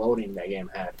amounts of loading that game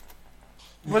had.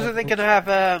 Wasn't they going to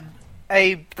have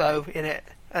Abe, though, in it,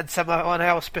 and someone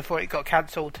else before it got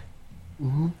cancelled?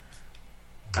 Mm-hmm.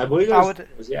 I believe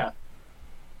it was, yeah.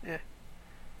 Yeah.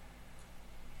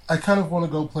 I kind of want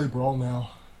to go play Brawl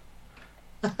now.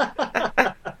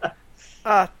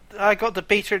 I got the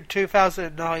beta in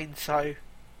 2009, so...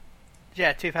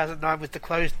 Yeah, 2009 was the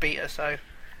closed beta, so...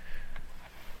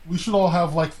 We should all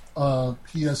have, like, a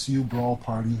PSU Brawl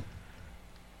party.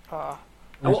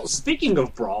 Well, speaking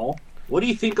of Brawl, what do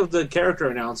you think of the character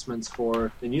announcements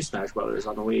for the new Smash Brothers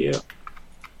on the Wii U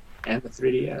and the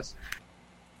 3DS?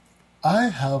 I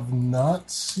have not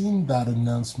seen that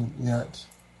announcement yet.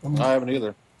 I haven't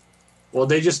either. Well,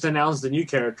 they just announced the new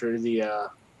character, the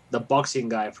boxing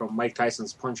guy from Mike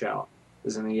Tyson's Punch-Out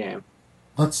is in the game.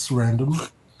 That's random.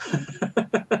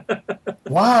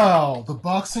 Wow, the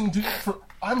boxing dude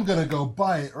I'm gonna go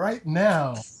buy it right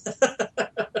now.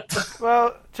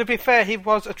 Well, to be fair, he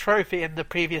was a trophy in the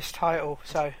previous title,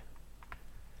 so...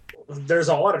 There's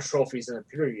a lot of trophies in the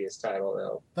previous title,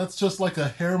 though. That's just like a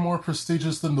hair more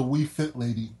prestigious than the Wii Fit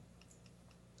lady.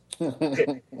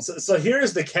 Okay, so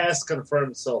here's the cast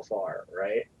confirmed so far,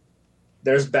 right?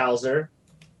 There's Bowser,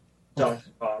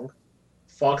 Donkey Kong,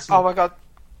 Fox, Oh my god.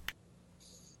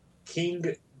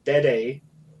 King Dede,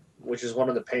 which is one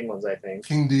of the penguins, I think.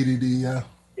 King DDD, yeah.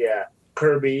 Yeah,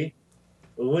 Kirby,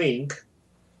 Link,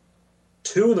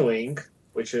 Toon Link,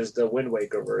 which is the Wind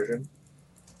Waker version,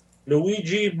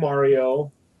 Luigi,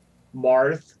 Mario,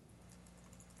 Marth,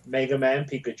 Mega Man,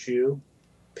 Pikachu,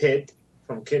 Pit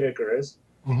from Kid Icarus,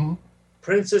 Mm-hmm.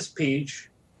 Princess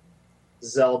Peach,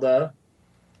 Zelda,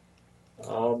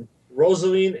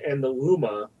 Rosaline and the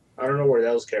Luma. I don't know where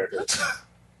those characters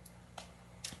are.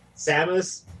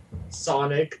 Samus,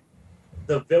 Sonic,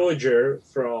 the Villager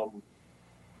from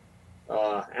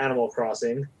Animal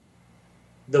Crossing,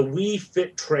 the Wii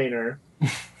Fit Trainer,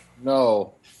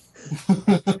 No.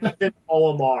 and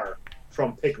Olimar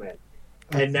from Pikmin.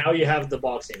 And now you have the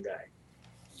boxing guy.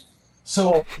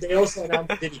 So, They also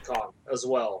announced Diddy Kong as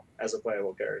well as a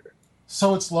playable character.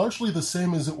 so it's largely the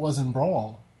same as it was in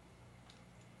Brawl.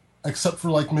 Except for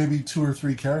like maybe 2 or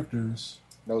 3 characters.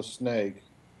 No Snake.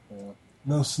 Yeah.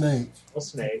 No Snake. No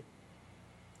Snake.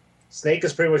 Snake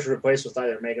is pretty much replaced with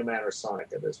either Mega Man or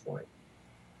Sonic at this point.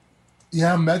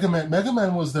 Yeah, Mega Man. Mega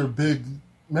Man was their big...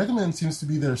 Mega Man seems to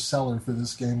be their seller for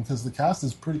this game because the cast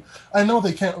is pretty... I know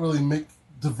they can't really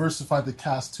diversify the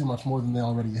cast too much more than they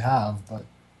already have, but...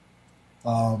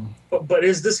 But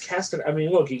is this cast... I mean,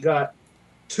 look, you got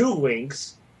 2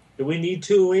 Links. Do we need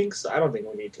 2 Links? I don't think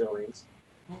we need 2 Links.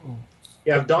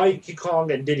 You have Donkey Kong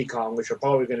and Diddy Kong, which are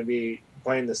probably going to be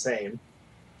playing the same.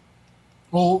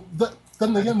 Well,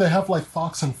 then again, they have like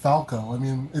Fox and Falco. I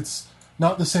mean, it's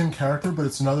not the same character, but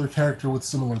it's another character with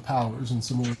similar powers and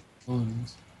similar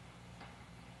abilities.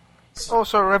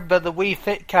 Also remember the Wii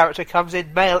Fit character comes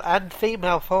in male and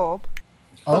female form.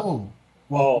 Oh,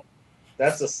 Well,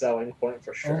 that's a selling point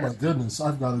for oh sure. my goodness!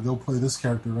 I've got to go play this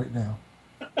character right now.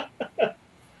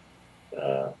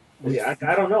 Yeah,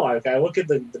 I don't know. I look at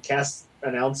the cast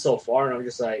announced so far, and I'm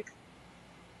just like,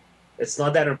 it's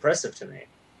not that impressive to me.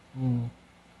 Mm.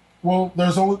 Well,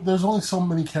 there's only so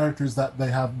many characters that they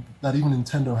have that even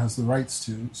Nintendo has the rights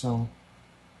to. So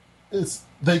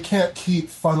they can't keep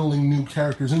funneling new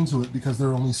characters into it because there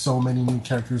are only so many new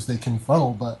characters they can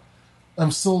funnel. But I'm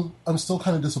still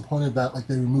kind of disappointed that like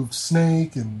they removed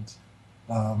Snake and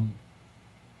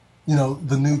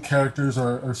the new characters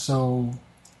are so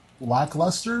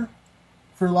lackluster,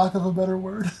 for lack of a better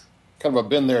word. Kind of a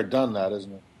been there, done that,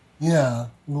 isn't it? Yeah,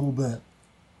 a little bit.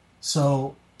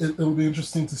 So it'll be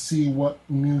interesting to see what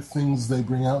new things they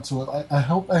bring out to it. I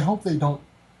hope they don't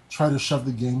try to shove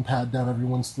the gamepad down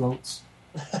everyone's throats,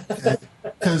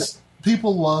 because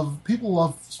people love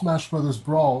Smash Brothers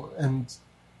Brawl, and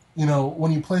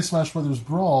when you play Smash Brothers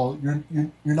Brawl, you're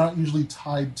not usually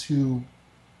tied to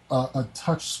a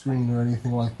touch screen or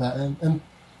anything like that. And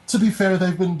to be fair,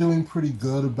 they've been doing pretty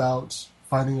good about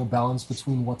finding a balance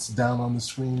between what's down on the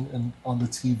screen and on the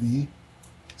TV.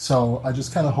 So I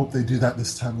just kind of hope they do that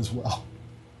this time as well.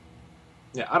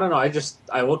 Yeah, I don't know.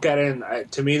 I look at it,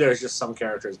 and to me, there's just some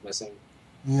characters missing.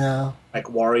 Yeah. Like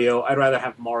Wario. I'd rather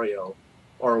have Mario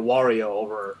or Wario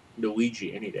over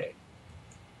Luigi any day.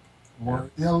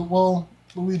 Yeah, well,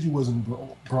 Luigi was in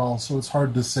Brawl, so it's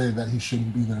hard to say that he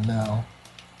shouldn't be there now.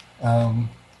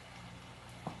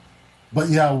 But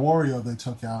yeah, Wario they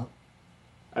took out.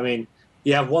 I mean,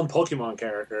 you have one Pokemon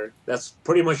character. That's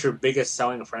pretty much your biggest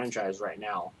selling franchise right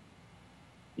now.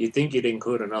 You'd think you'd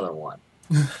include another one.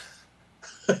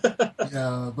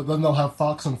 Yeah, but then they'll have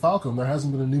Fox and Falcon. There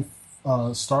hasn't been a new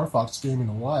Star Fox game in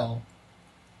a while.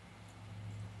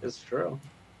 It's true.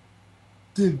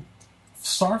 Dude,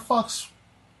 Star Fox...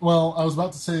 Well, I was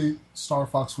about to say Star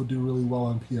Fox would do really well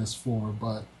on PS4,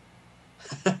 but...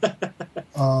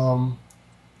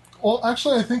 well,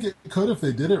 actually, I think it could if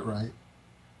they did it right.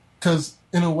 Because,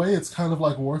 in a way, it's kind of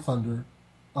like War Thunder,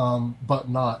 but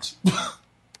not.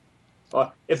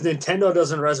 Well, if Nintendo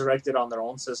doesn't resurrect it on their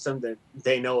own system, then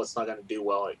they know it's not going to do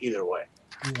well either way.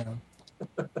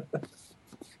 Yeah.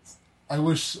 I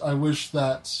wish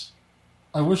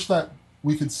that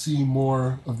we could see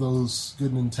more of those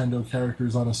good Nintendo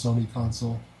characters on a Sony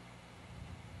console.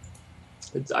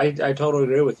 I totally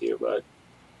agree with you, but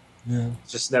Yeah.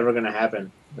 it's just never going to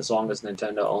happen as long as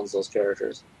Nintendo owns those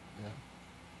characters.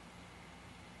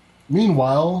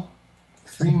 Meanwhile,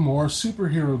 3 more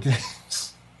superhero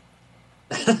games.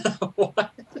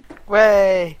 What?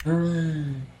 Way. Hooray.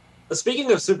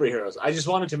 Speaking of superheroes, I just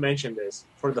wanted to mention this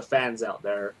for the fans out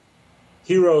there.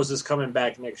 Heroes is coming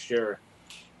back next year.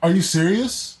 Are you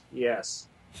serious? Yes.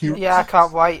 Yeah, I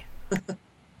can't wait.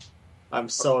 I'm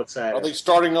so Are excited. they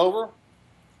starting over?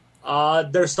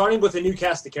 They're starting with a new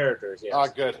cast of characters, yes. Ah,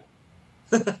 good.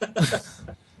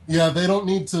 Yeah, they don't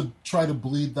need to try to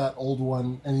bleed that old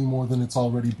one any more than it's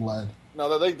already bled.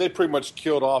 No, they pretty much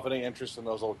killed off any interest in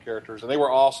those old characters, and they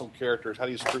were awesome characters. How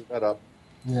do you screw that up?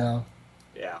 Yeah.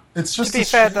 Yeah. It's just To be a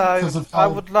fair shame though, because of I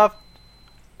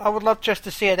how... would love just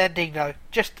to see an ending though.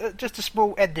 Just a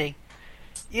small ending.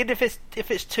 Even if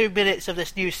it's 2 minutes of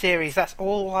this new series, that's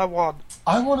all I want.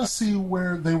 I want to see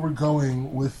where they were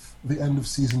going with the end of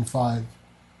Season 5.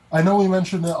 I know we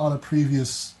mentioned it on a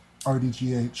previous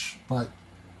RDGH, but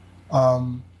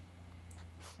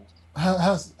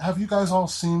have you guys all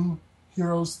seen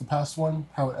Heroes, the past one,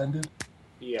 how it ended?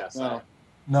 Yes. No.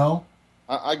 No?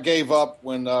 I gave up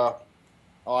when I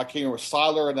can't remember,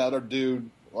 Siler and that other dude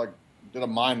did a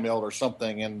mind meld or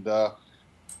something, and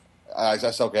I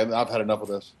said, okay, I've had enough of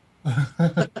this. When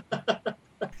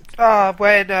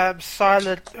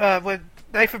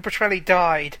Nathan Petrelli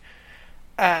died,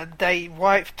 and they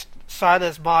wiped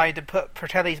Siler's mind and put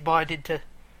Petrelli's mind into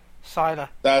Siler.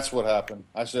 That's what happened.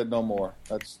 I said no more.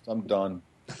 I'm done.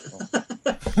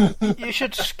 You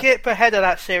should skip ahead of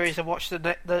that series and watch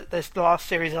the last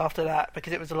series after that,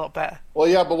 because it was a lot better. Well,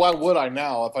 yeah, but why would I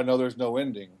now if I know there's no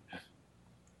ending?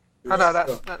 I know that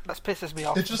pisses me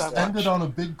off. It just so much. ended on a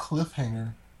big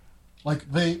cliffhanger.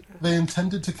 Like, they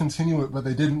intended to continue it, but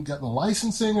they didn't get the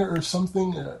licensing or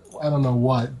something. I don't know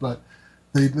what, but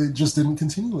they just didn't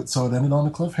continue it, so it ended on a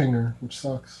cliffhanger, which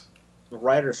sucks. The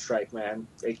writer's strike, man.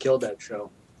 They killed that show.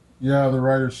 Yeah, the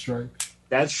writer's strike.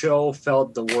 That show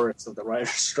felt the worst of the writer's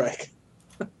strike.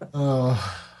 Man.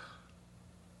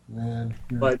 Yeah.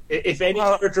 But if any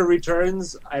character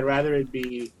returns, I'd rather it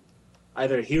be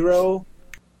either Hero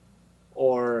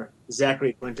or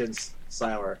Zachary Quinton's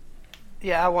Siler.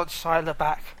 Yeah, I want Siler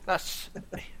back.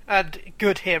 And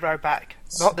good Hero back,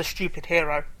 not the stupid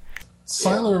Hero.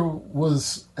 Siler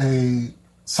was a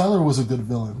good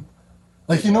villain.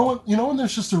 Like, you know when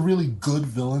there's just a really good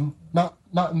villain?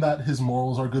 Not in that his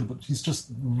morals are good, but he's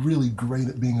just really great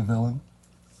at being a villain.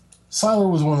 Siler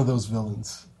was one of those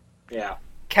villains. Yeah.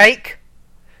 Cake?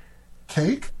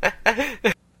 Cake?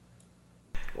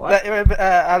 What?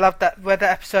 I love that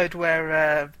episode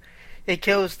where he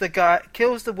kills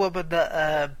the woman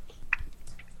that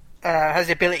has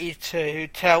the ability to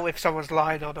tell if someone's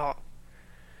lying or not.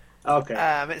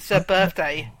 Okay. It's her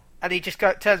birthday, and he just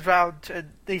turns around,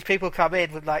 and these people come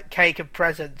in with like cake and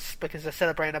presents because they're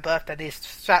celebrating a birthday, and he's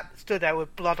stood there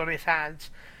with blood on his hands.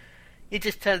 He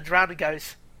just turns around and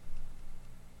goes,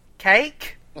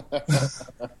 "Cake?"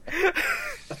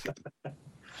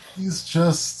 He was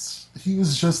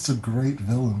just a great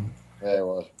villain. Yeah, it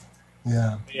was.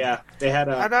 Yeah. Yeah, they had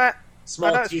I a know,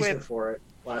 small it's teaser weird. for it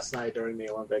last night during the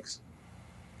Olympics.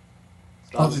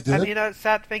 Oh, they did? And you know, the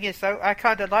sad thing is, though, I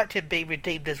kind of liked him being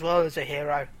redeemed as well as a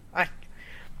hero. I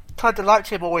kind of liked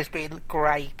him always being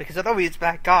grey, because although he was a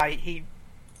bad guy, he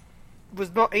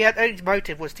was not. He had only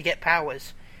motive was to get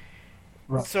powers.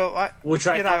 Right. So Which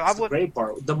I thought was the great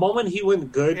part. The moment he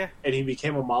went good and he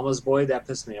became a mama's boy, that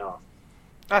pissed me off.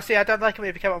 I see. I don't like him when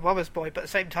he became a mama's boy, but at the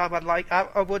same time,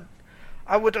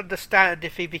 I would understand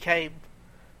if he became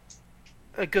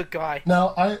a good guy.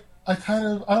 Now, I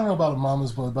don't know about a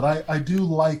mama's boy, but I do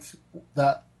like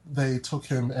that they took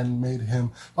him and made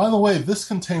him. By the way, this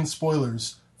contains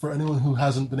spoilers for anyone who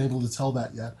hasn't been able to tell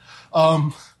that yet.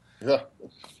 Yeah.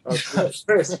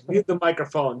 Chris, mute the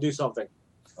microphone. Do something.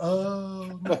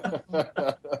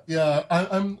 Yeah,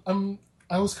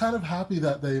 I was kind of happy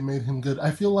that they made him good.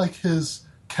 I feel like his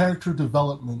character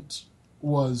development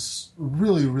was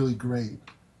really, really great.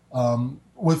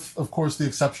 With, of course, the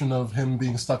exception of him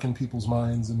being stuck in people's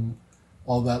minds and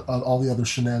all that, all the other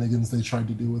shenanigans they tried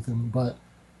to do with him. But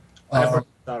I thought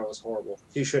it was horrible.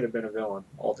 He should have been a villain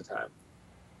all the time.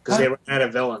 Because they ran out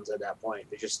of villains at that point.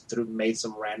 They just made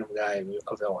some random guy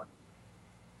a villain.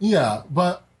 Yeah,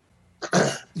 but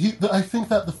I think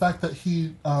that the fact that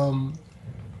he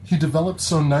developed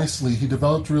so nicely, he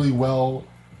developed really well.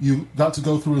 You got to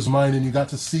go through his mind, and you got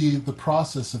to see the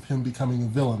process of him becoming a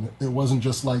villain. It wasn't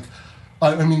just like,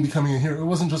 becoming a hero. It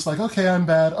wasn't just like, okay, I'm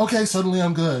bad. Okay, suddenly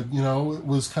I'm good. It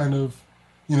was kind of,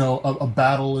 a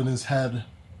battle in his head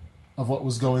of what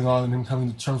was going on and him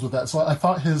coming to terms with that. So I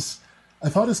thought his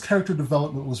character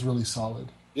development was really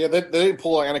solid. Yeah, they didn't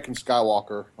pull Anakin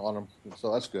Skywalker on him,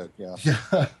 so that's good. Yeah.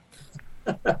 Yeah.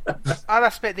 I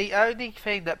must admit, the only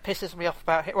thing that pisses me off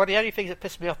about the only thing that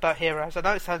pisses me off about Heroes, I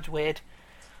know it sounds weird,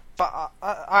 but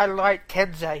I like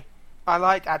Kensei. I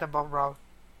like Adam Monroe.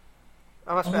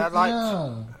 I must admit,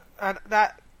 and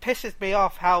that pisses me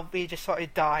off how he just sort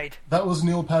of died. That was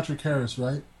Neil Patrick Harris,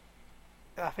 right?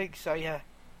 I think so, yeah.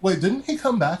 Wait, didn't he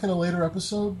come back in a later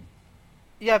episode?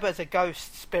 Yeah, but it's a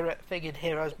ghost spirit thing in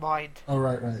Hero's mind. Oh,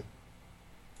 right.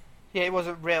 Yeah, it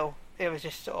wasn't real. It was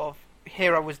just sort of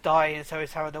Hero was dying, so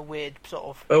he's having a weird sort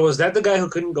of. But was that the guy who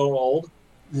couldn't go old?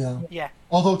 Yeah. Yeah.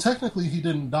 Although technically he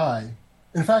didn't die.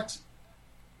 In fact,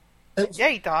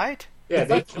 he died. Yeah,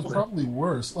 it was probably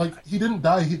worse. Like, he didn't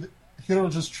die. Hero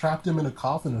just trapped him in a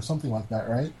coffin or something like that,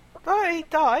 right? No, he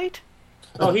died.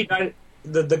 No, he died.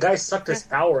 The guy sucked his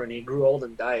power and he grew old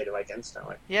and died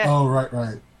instantly. Yeah. Oh,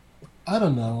 right. I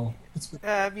don't know.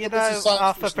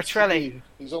 Arthur Petrelli.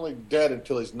 He's only dead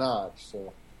until he's not.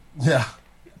 So. Yeah.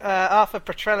 Arthur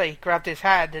Petrelli grabbed his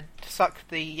hand and sucked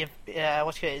the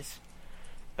his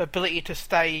ability to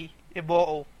stay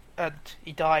immortal, and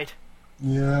he died.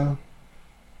 Yeah.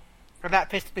 And that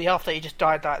pissed me off that he just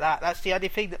died like that. That's the only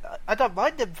thing that I don't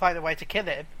mind them finding a way to kill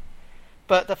him,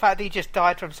 but the fact that he just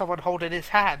died from someone holding his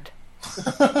hand.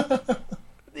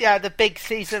 Yeah, the big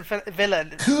season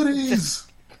villain. Cooties.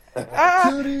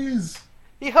 Cooties.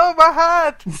 He held my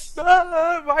hand.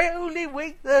 My only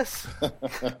weakness.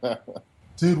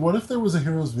 Dude, what if there was a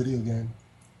Heroes video game?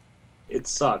 It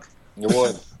sucked. It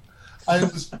would.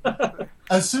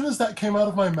 As soon as that came out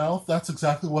of my mouth, that's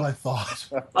exactly what I thought.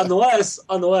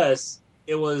 Unless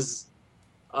it was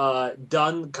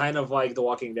done kind of like The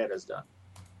Walking Dead is done.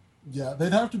 Yeah,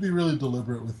 they'd have to be really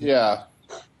deliberate with it. Yeah,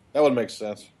 that would make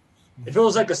sense. If it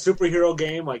was like a superhero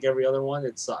game like every other one,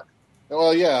 it'd suck.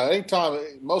 Well, yeah,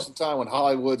 most of the time when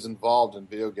Hollywood's involved in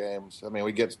video games,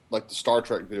 we get like the Star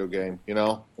Trek video game,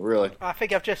 really. I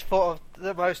think I've just thought of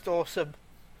the most awesome.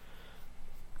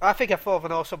 I think I've thought of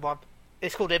an awesome one.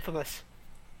 It's called Infamous.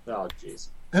 Oh, jeez.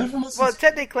 Infamous. Well,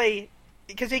 technically,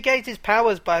 because he gains his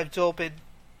powers by absorbing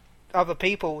other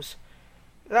people's.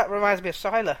 That reminds me of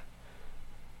Sylar.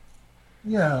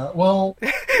 Yeah, well,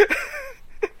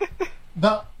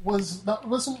 that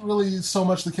wasn't really so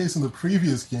much the case in the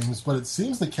previous games, but it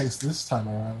seems the case this time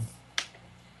around.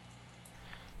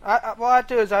 What I'd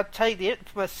do is I'd take the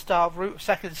Infamous style route of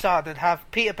Second Son and have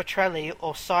Peter Petrelli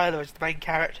or Sylar as the main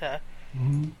character,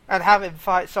 and have him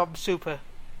fight some super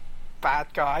bad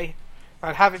guy,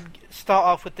 and have him start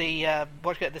off with the at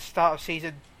the start of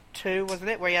season 2,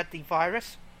 wasn't it, where he had the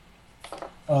virus?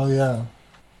 Oh yeah.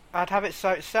 I'd have it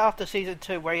so it's after season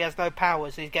 2 where he has no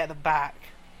powers, he's getting them back.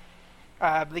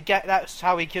 That's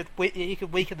how he could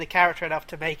weaken the character enough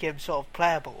to make him sort of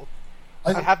playable.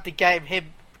 and have the game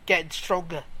him getting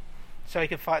stronger so he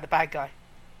can fight the bad guy.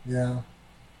 Yeah.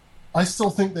 I still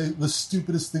think the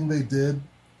stupidest thing they did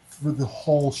for the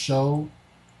whole show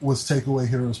was take away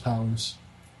Hero's powers.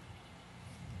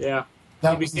 Yeah.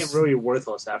 That He became really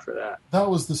worthless after that. That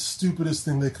was the stupidest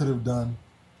thing they could have done.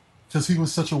 Because he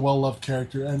was such a well-loved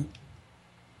character. And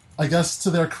I guess to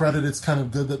their credit, it's kind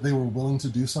of good that they were willing to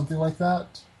do something like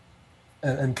that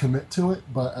and commit to it.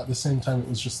 But at the same time, it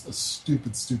was just a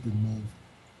stupid, stupid move.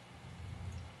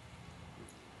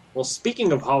 Well,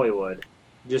 speaking of Hollywood,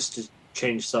 just to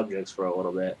change subjects for a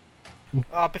little bit.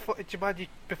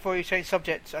 Before you change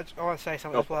subjects, I want to say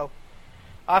something as well.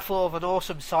 I thought of an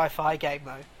awesome sci-fi game,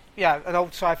 though. Yeah, an old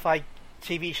sci-fi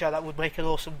TV show that would make an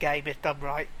awesome game if done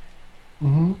right.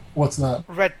 Mm-hmm. What's that?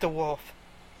 Red Dwarf.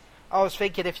 I was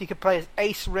thinking if you could play as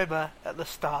Ace Rimmer at the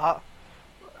start,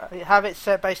 have it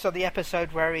set based on the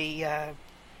episode where he's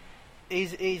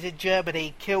in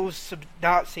Germany, kills some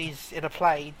Nazis in a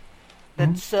plane,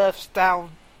 then surfs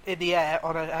down in the air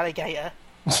on an alligator.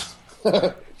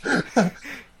 This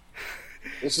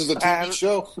is a TV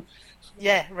show?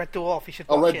 Yeah, Red Dwarf. You should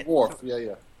watch Red Dwarf.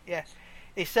 Yeah. Yeah.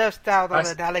 He surfs down on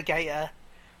an alligator,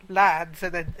 lands,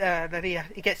 and then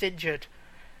he gets injured,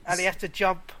 and he has to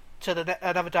jump to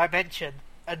another dimension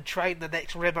and train the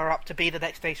next Rimmer up to be the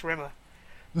next Ace Rimmer.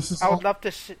 I would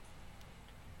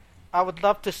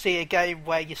love to see a game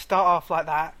where you start off like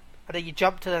that, and then you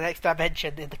jump to the next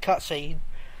dimension in the cutscene,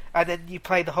 and then you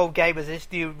play the whole game as this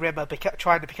new Rimmer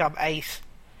trying to become Ace.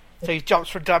 So he jumps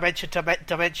from dimension to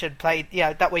dimension,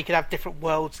 that way you can have different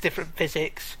worlds, different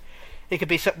physics. It could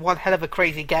be one hell of a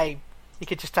crazy game. You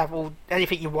could just have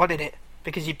anything you want in it,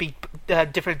 because you'd be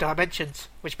different dimensions,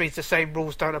 which means the same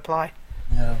rules don't apply.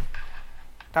 Yeah.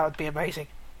 That would be amazing.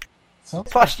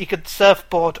 Sounds Plus, you could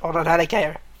surfboard on an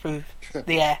alligator through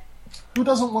the air. Who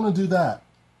doesn't want to do that?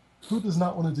 Who does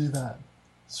not want to do that?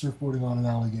 Surfboarding on an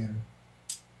alligator.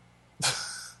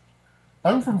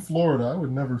 I'm from Florida. I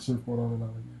would never surfboard on an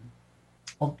alligator.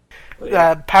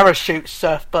 Parachute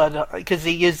surfboard, because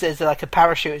he uses it as like a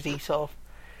parachute as he sort of...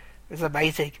 It's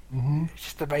amazing. Mm-hmm. It's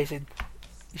just amazing.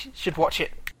 You should watch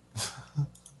it.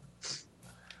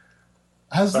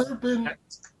 Has there been...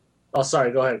 Oh,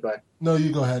 sorry. Go ahead. No,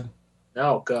 you go ahead.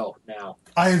 No, go now.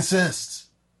 I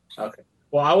insist. Okay.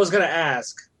 Well, I was going to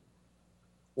ask,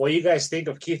 what do you guys think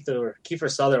of Kiefer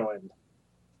Sutherland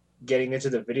getting into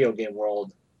the video game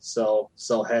world so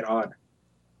head on?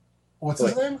 What's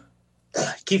his name?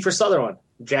 Kiefer Sutherland.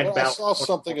 Jack Bauer. I saw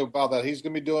something about that. He's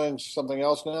going to be doing something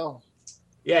else now?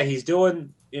 Yeah, he's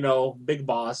doing, Big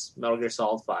Boss, Metal Gear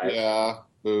Solid 5. Yeah,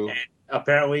 boo. And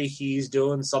apparently he's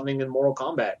doing something in Mortal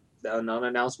Kombat. An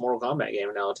unannounced Mortal Kombat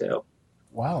game now, too.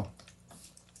 Wow.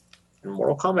 And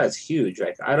Mortal Kombat's huge.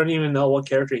 Like, I don't even know what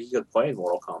character he could play in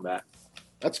Mortal Kombat.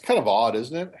 That's kind of odd,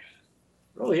 isn't it? It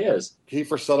really is.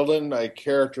 Kiefer Sutherland, a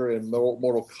character in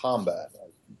Mortal Kombat.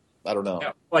 I don't know.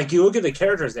 Yeah, like, you look at the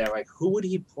characters there, like, who would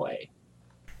he play?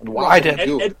 And why would he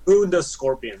do it? Ed Boon does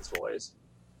Scorpion's voice.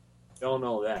 Don't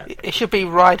know that. It should be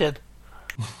Raiden.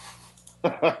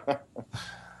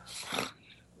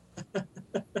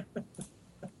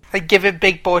 And give him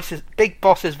Big Boss's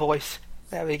voice.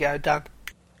 There we go, done.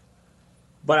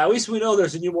 But at least we know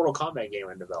there's a new Mortal Kombat game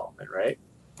in development, right?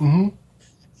 Mm-hmm.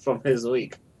 From his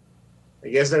leak. I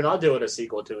guess they're not doing a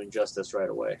sequel to Injustice right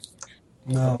away.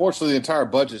 No. Unfortunately, the entire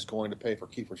budget is going to pay for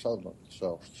Kiefer Sutherland.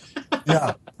 So,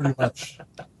 yeah, pretty much.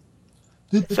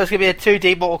 So it's going to be a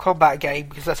 2D Mortal Kombat game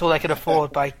because that's all they can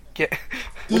afford by...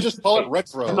 We'll just call it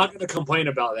retro. I'm not going to complain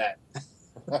about that.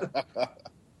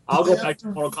 I'll go back to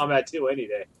Mortal Kombat 2 any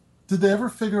day. Did they ever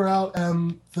figure out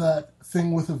that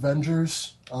thing with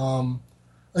Avengers?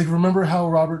 Remember how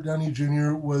Robert Downey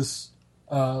Jr. was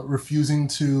refusing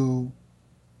to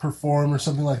perform or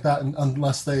something like that,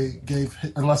 unless they gave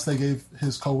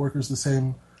his coworkers the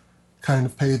same kind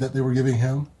of pay that they were giving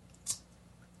him?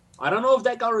 I don't know if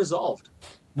that got resolved.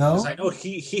 No? Because I know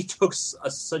he took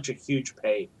such a huge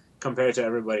pay compared to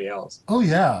everybody else. Oh,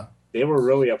 yeah. They were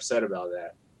really upset about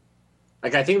that.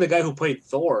 Like, I think the guy who played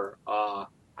Thor, I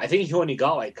think he only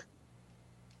got like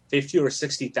 $50,000 or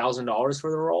 $60,000 for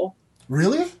the role.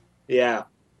 Really? Yeah.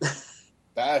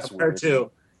 That's compared weird.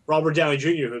 to Robert Downey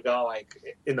Jr., who got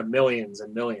like in the millions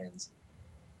and millions.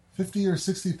 $50,000 or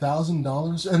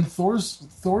 $60,000, and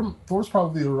Thor's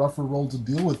probably a rougher role to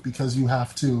deal with because you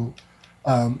have to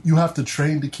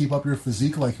train to keep up your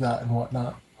physique like that and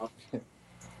whatnot.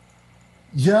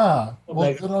 Yeah,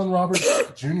 well, good on Robert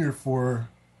Jr. for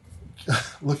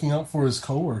looking out for his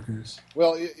coworkers.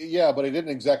 Well, yeah, but he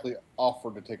didn't exactly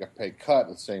offer to take a pay cut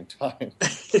at the same time.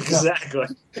 Exactly.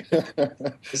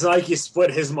 It's not like you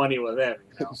split his money with him.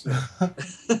 You know?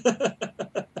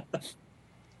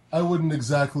 I wouldn't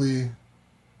exactly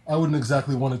want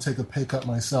to take a pay cut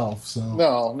myself. So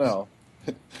No.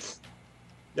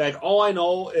 Like, all I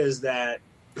know is that,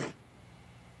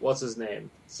 what's his name?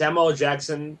 Samuel L.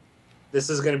 Jackson, this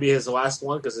is going to be his last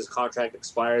one because his contract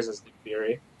expires as Nick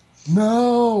Fury.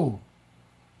 No.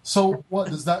 So what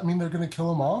does that mean? They're going to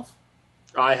kill him off?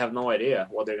 I have no idea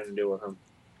what they're going to do with him.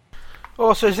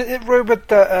 Also, is it rumoured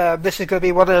that this is going to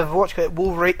be one of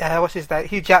Wolverine? What's his name?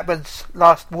 Hugh Jackman's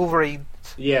last Wolverine.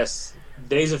 Yes,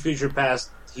 Days of Future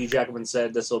Past. Hugh Jackman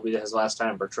said this will be his last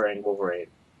time portraying Wolverine.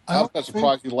 I'm not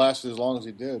surprised he lasted as long as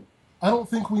he did. I don't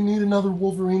think we need another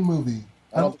Wolverine movie.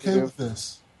 I'm okay with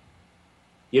this.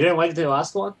 You didn't like the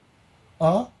last one?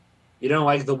 Huh? You didn't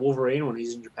like the Wolverine when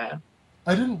he's in Japan?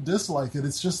 I didn't dislike it.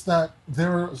 It's just that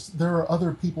there are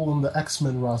other people in the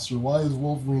X-Men roster. Why is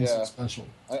Wolverine so special?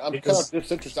 I'm kind of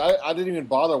disinterested. I didn't even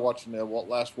bother watching the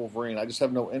last Wolverine. I just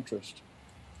have no interest.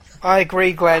 I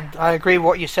agree, Glenn. I agree with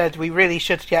what you said. We really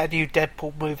should get a new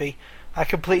Deadpool movie. I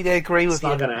completely agree with you.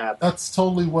 It's not going to happen. That's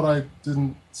totally what I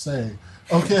didn't say.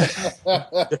 Okay.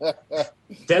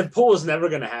 Deadpool is never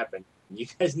going to happen. You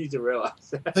guys need to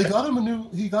realize that. He got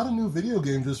a new video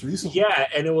game just recently. Yeah,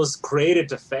 and it was created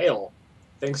to fail,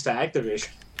 thanks to Activision.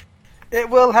 It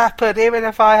will happen, even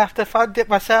if I have to fund it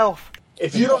myself.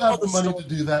 If you don't have the money to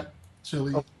do that,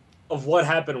 Chili. Of what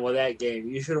happened with that game,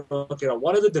 you should look it up.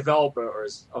 One of the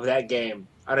developers of that game,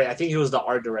 I think he was the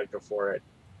art director for it.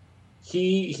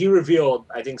 He revealed,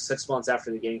 I think 6 months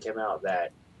after the game came out,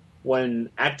 that when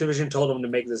Activision told him to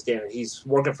make this game, he's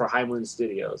working for High Moon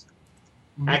Studios.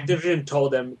 Mm-hmm. Activision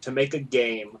told him to make a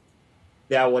game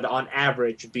that would, on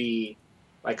average, be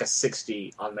like a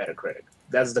 60 on Metacritic.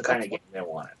 That's the kind of game they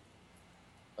wanted.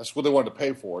 That's what they wanted to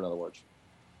pay for, in other words.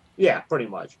 Yeah, pretty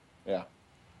much. Yeah.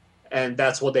 And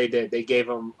that's what they did. They gave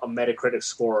him a Metacritic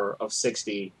score of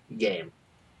 60 game,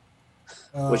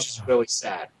 which is really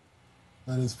sad.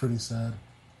 That is pretty sad.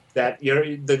 That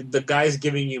the guys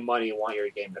giving you money want your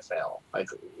game to fail. Like,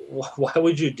 why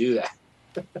would you do that?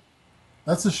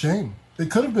 That's a shame.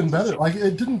 It could have been better. Like,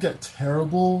 it didn't get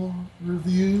terrible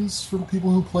reviews from people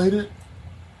who played it.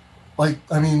 Like,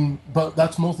 I mean, but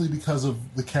that's mostly because of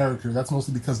the character. That's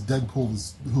mostly because Deadpool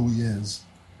is who he is.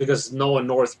 Because Nolan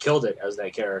North killed it as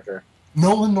that character.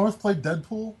 Nolan North played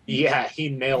Deadpool? Yeah, he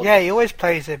nailed it. Yeah, he always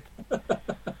plays him.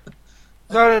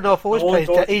 Nolan North always plays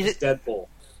Deadpool.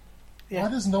 Yeah.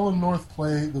 Why does Nolan North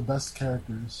play the best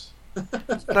characters?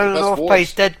 Nolan North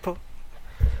plays Deadpool.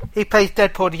 He plays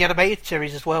Deadpool in the animated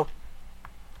series as well.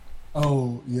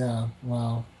 Oh, yeah.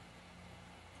 Wow.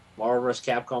 Marvel vs.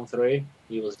 Capcom 3,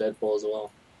 he was Deadpool as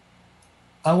well.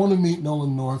 I want to meet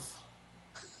Nolan North.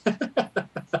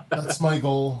 That's my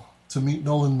goal, to meet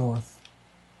Nolan North.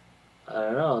 I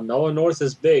don't know. Nolan North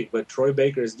is big, but Troy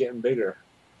Baker is getting bigger.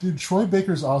 Dude, Troy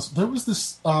Baker's awesome. There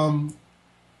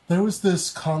was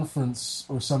this conference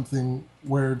or something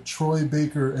where Troy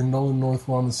Baker and Nolan North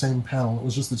were on the same panel. It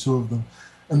was just the two of them.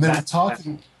 And they were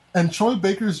talking, and Troy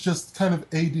Baker's just kind of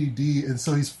ADD, and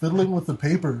so he's fiddling with the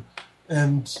paper,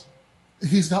 and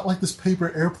he's got like this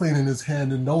paper airplane in his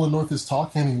hand, and Nolan North is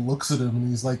talking, and he looks at him, and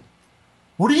he's like,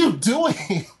 "What are you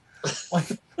doing?" Like,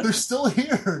 they're still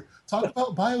here. Talk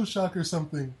about BioShock or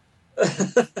something.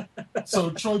 So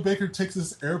Troy Baker takes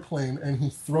this airplane, and he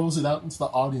throws it out into the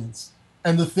audience.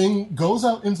 And the thing goes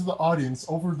out into the audience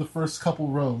over the first couple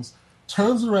rows,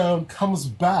 turns around, comes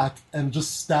back, and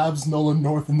just stabs Nolan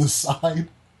North in the side.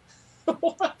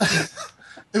 It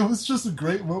was just a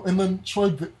great moment. And then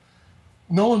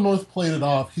Nolan North played it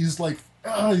off. He's like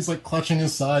clutching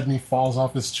his side, and he falls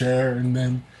off his chair. And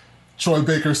then Troy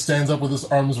Baker stands up with his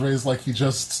arms raised like he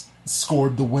just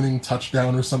scored the winning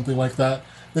touchdown or something like that.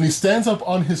 Then he stands up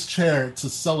on his chair to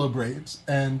celebrate,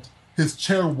 and his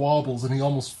chair wobbles, and he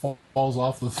almost falls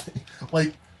off the thing.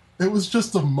 Like, it was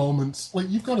just a moment. Like,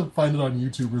 you've got to find it on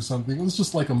YouTube or something. It was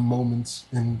just like a moment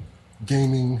in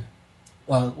gaming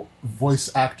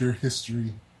voice actor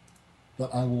history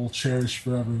that I will cherish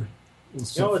forever.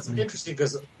 It's interesting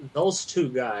because those two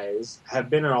guys have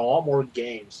been in a lot more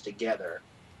games together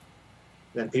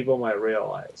than people might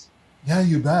realize. Yeah,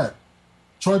 you bet.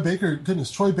 Troy Baker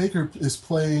is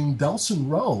playing Delsin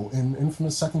Rowe in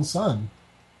Infamous Second Son.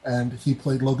 And he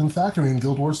played Logan Thackeray in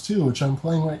Guild Wars 2, which I'm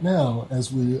playing right now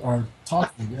as we are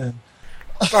talking. And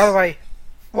by the way,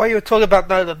 while you were talking about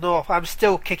Nolan North, I'm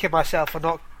still kicking myself for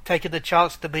not taking the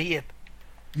chance to meet him.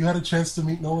 You had a chance to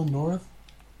meet Nolan North?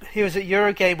 He was at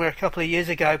Eurogamer a couple of years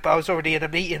ago, but I was already in a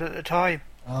meeting at the time.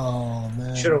 Oh,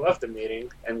 man. Should have left the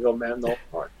meeting and go man Nolan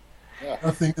North.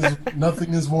 Yeah.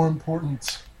 Nothing is more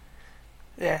important.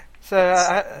 Yeah,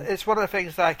 so it's one of the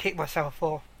things that I kick myself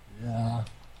for. Yeah.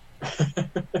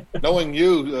 Knowing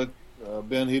you,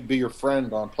 Ben, he'd be your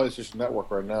friend on PlayStation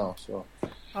Network right now. So.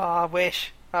 Oh, I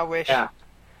wish. Yeah.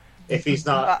 If he's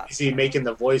not, is he making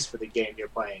the voice for the game you're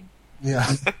playing? Yeah.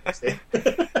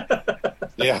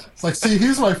 Yeah. It's like, see,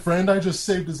 he's my friend. I just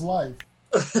saved his life.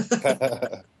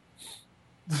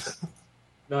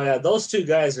 No, yeah, those two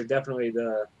guys are definitely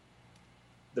the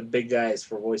big guys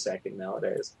for voice acting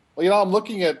nowadays. Well, I'm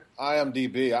looking at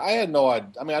IMDb. I had no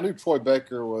idea. I mean, I knew Troy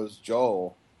Baker was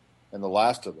Joel in The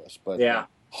Last of Us, but yeah.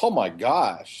 Oh my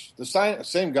gosh, the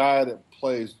same guy that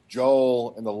plays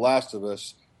Joel in The Last of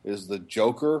Us is the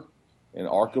Joker in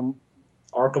Arkham.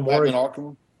 Arkham Origins.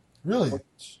 Origins. Really?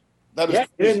 That is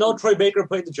you didn't know Troy Baker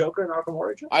played the Joker in Arkham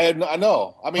Origins? I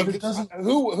know. I mean, doesn't...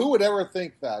 who would ever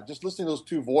think that? Just listening to those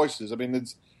two voices. I mean,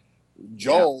 it's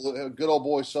Joel, a good old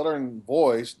boy Southern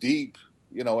voice, deep,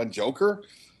 and Joker.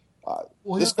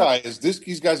 He's got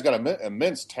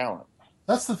immense talent.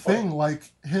 That's the thing. Like,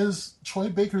 Troy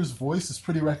Baker's voice is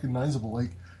pretty recognizable. Like,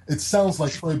 it sounds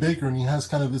like Troy Baker, and he has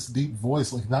kind of this deep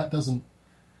voice. Like, that doesn't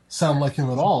sound like him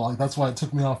at all. Like, that's why it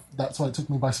took me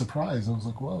by surprise. I was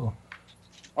like, whoa.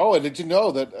 Oh, and did you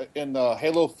know that in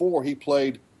Halo 4 he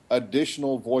played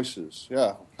additional voices?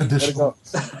 Yeah. Additional.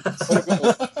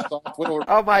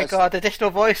 Oh my God, additional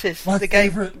voices. My the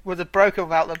favorite. Game would have broken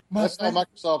without them. That's how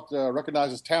Microsoft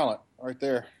recognizes talent right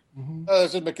there. Mm-hmm.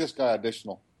 Let's just make this guy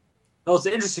additional. No, it's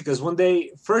interesting because when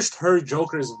they first heard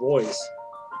Joker's voice,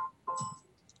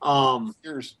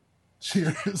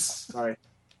 Cheers. Sorry.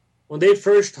 When they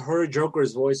first heard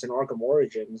Joker's voice in Arkham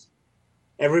Origins,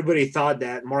 everybody thought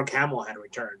that Mark Hamill had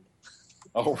returned.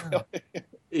 Oh, really?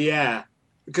 Yeah,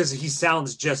 because he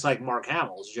sounds just like Mark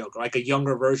Hamill's Joker, like a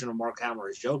younger version of Mark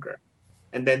Hamill's Joker.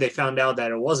 And then they found out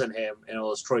that it wasn't him, and it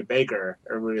was Troy Baker.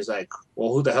 Everybody was like,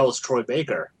 well, who the hell is Troy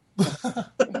Baker?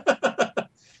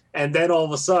 And then all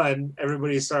of a sudden,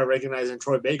 everybody started recognizing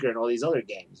Troy Baker in all these other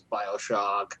games,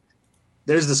 BioShock.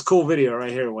 There's this cool video right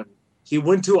here when he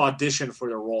went to audition for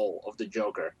the role of the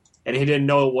Joker, and he didn't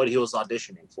know what he was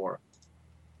auditioning for.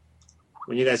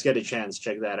 When you guys get a chance,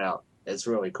 check that out. It's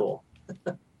really cool.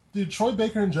 Dude, Troy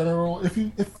Baker in general,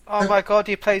 Oh my God,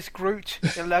 he plays Groot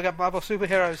in Lego Marvel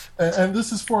Superheroes. And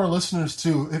this is for our listeners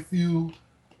too. If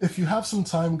you have some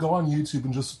time, go on YouTube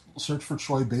and just search for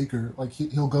Troy Baker. Like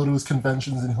he'll go to his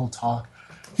conventions and he'll talk.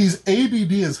 He's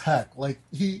ABD as heck. Like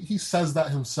he says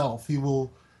that himself. He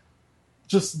will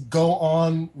just go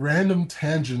on random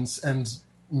tangents and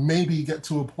maybe get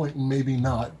to a point and maybe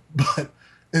not. But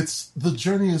the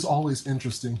journey is always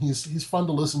interesting. He's fun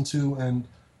to listen to, and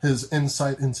his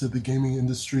insight into the gaming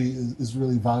industry is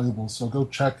really valuable. So go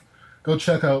check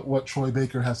out what Troy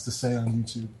Baker has to say on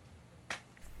YouTube.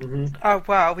 Mm-hmm. Oh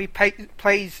wow, he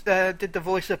did the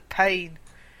voice of Pain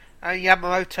and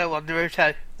Yamamoto on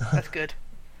Naruto. That's good.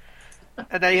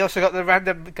 And then he also got the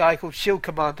random guy called Shield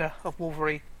Commander of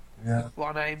Wolverine. Yeah.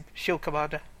 What a name, Shield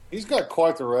Commander. He's got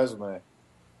quite the resume.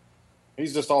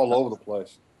 He's just all over the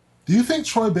place. Do you think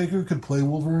Troy Baker could play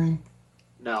Wolverine?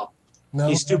 No. No,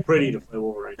 he's too pretty to play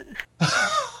Wolverine.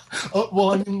 Oh,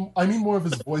 well, I mean more of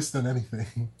his voice than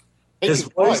anything. His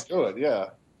voice, good, yeah.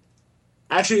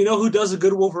 Actually, you know who does a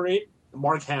good Wolverine?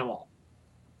 Mark Hamill.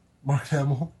 Mark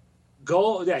Hamill.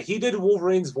 He did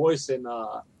Wolverine's voice in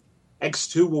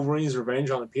X2 Wolverine's Revenge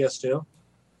on the PS2.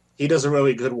 He does a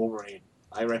really good Wolverine.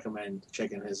 I recommend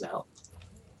checking his out.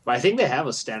 But I think they have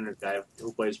a standard guy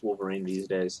who plays Wolverine these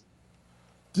days.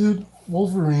 Dude,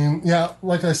 Wolverine. Yeah,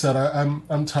 like I said,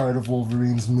 I'm tired of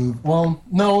Wolverine's move. Well,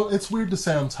 no, it's weird to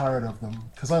say I'm tired of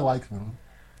them because I like them,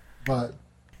 but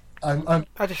I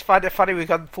just find it funny we've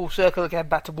gone full circle again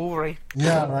back to Wolverine.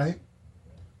 Yeah, right.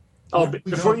 Oh,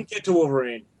 before you get to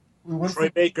Wolverine, Troy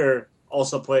Baker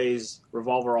also plays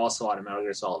Revolver Ocelot in Metal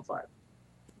Gear Solid 5.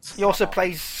 He also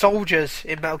plays soldiers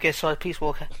in Metal Gear Solid Peace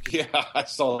Walker. Yeah, I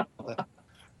saw that.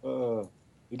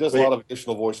 He does a lot of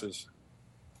additional voices.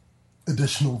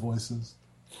 Additional voices.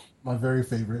 My very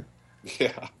favorite.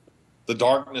 Yeah. The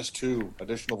Darkness 2,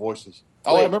 additional voices.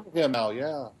 Oh, I remember him now,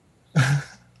 yeah.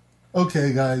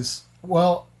 Okay, guys.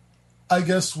 Well, I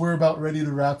guess we're about ready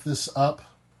to wrap this up.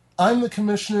 I'm the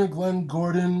Commissioner, Glenn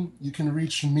Gordon. You can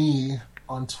reach me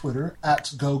on Twitter at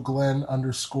 @GoGlenn_,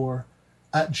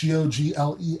 at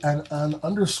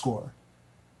GOGLENN_.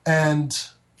 And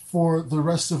for the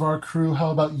rest of our crew,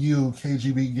 how about you,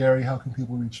 KGB Gary? How can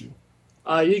people reach you?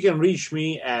 You can reach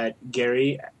me at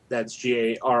Gary, that's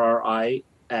GARRI,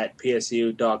 at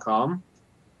PSU.com.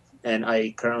 And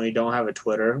I currently don't have a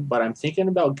Twitter, but I'm thinking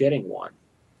about getting one.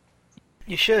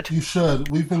 You should. You should.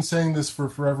 We've been saying this for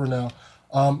forever now.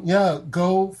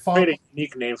 Go follow. Create a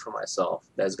unique name for myself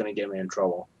that's going to get me in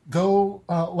trouble.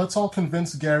 Let's all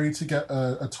convince Gary to get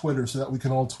a Twitter so that we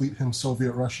can all tweet him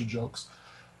Soviet Russia jokes.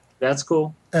 That's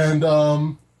cool. And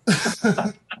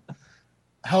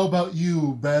how about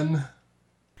you, Ben?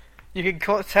 You can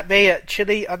contact me at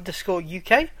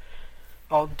chili_UK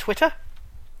on Twitter,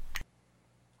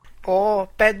 or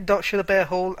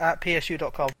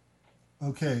ben.sugarbearhall@psu.com.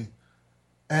 Okay.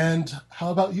 And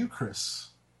how about you, Chris?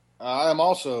 I'm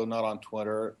also not on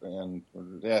Twitter, and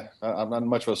I'm not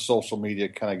much of a social media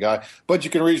kind of guy. But you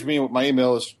can reach me. My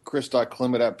email is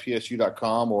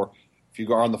chris.clement@psu.com, or if you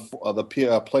go on the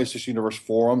PlayStation Universe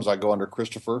forums, I go under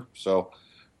Christopher. So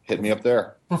hit me up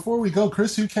there. Before we go,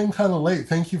 Chris, you came kind of late.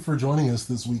 Thank you for joining us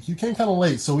this week. You came kind of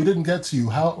late, so we didn't get to you.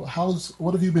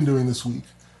 What have you been doing this week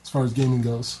as far as gaming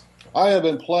goes? I have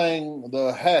been playing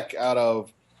the heck out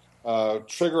of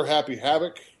Trigger Happy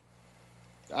Havoc.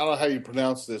 I don't know how you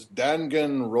pronounce this.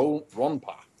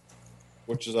 Danganronpa,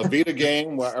 which is a Vita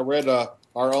game. I read our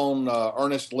own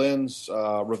Ernest Lynn's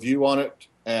review on it,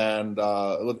 and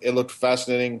it looked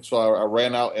fascinating, so I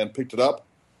ran out and picked it up.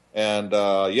 And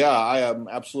I am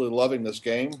absolutely loving this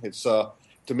game. It's to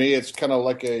me, it's kind of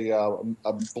like a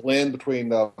blend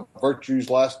between Virtue's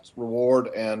Last Reward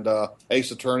and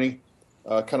Ace Attorney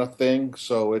kind of thing.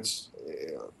 So it's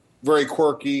very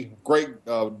quirky, great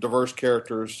diverse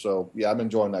characters. So yeah, I'm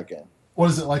enjoying that game. What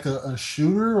is it, like a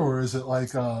shooter, or is it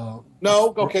like a...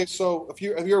 No, okay. So have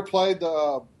you ever played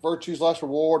Virtue's Last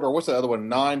Reward, or what's that other one?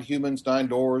 9 Humans, 9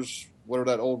 Doors.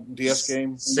 Whatever that old DS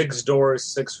game. 6 doors,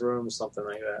 6 rooms, something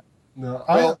like that. No,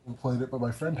 I haven't played it, but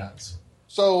my friend has.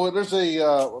 So there's I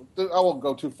won't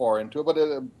go too far into it, but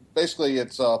basically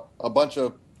it's a bunch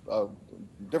of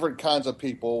different kinds of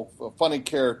people, funny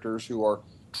characters who are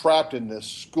trapped in this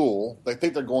school. They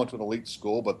think they're going to an elite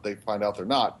school, but they find out they're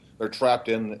not. They're trapped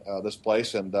in this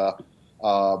place, and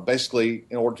basically,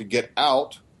 in order to get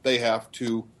out, they have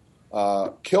to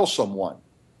kill someone,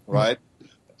 right?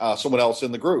 Someone else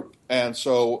in the group. And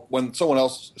so when someone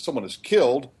is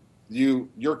killed,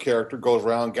 your character goes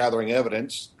around gathering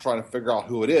evidence, trying to figure out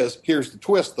who it is. Here's the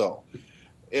twist, though.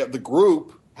 The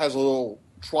group has a little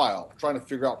trial, trying to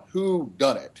figure out who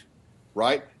done it,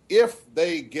 right? If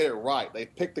they get it right, they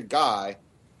pick the guy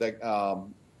that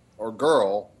or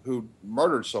girl who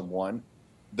murdered someone,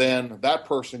 then that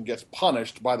person gets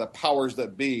punished by the powers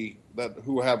that be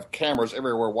who have cameras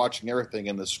everywhere watching everything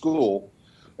in the school.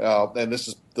 And this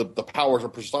is the powers are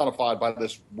personified by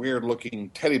this weird-looking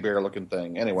teddy bear-looking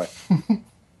thing. Anyway,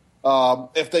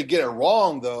 if they get it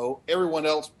wrong, though, everyone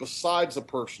else besides the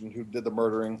person who did the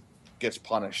murdering gets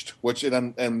punished.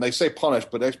 And they say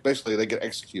punished, but basically they get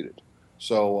executed.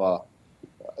 So,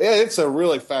 it's a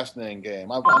really fascinating game.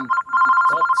 I'm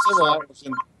several hours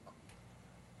into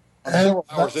it.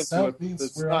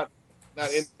 It's not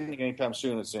ending anytime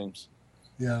soon, it seems.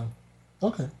 Yeah.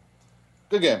 Okay.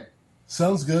 Good game.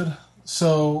 Sounds good.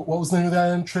 So, what was the name of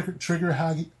that? Trigger.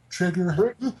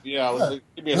 Yeah,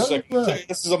 give me a second.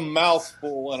 This is a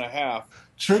mouthful and a half.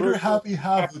 Trigger Happy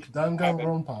Havoc,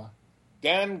 Danganronpa.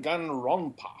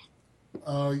 Danganronpa.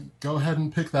 Go ahead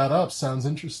and pick that up. Sounds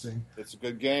interesting. It's a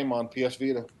good game on PS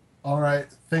Vita. All right.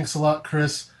 Thanks a lot,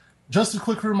 Chris. Just a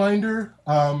quick reminder,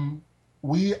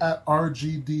 we at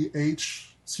RGDH,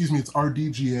 it's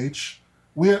RDGH,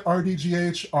 we at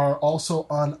RDGH are also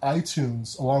on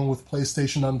iTunes, along with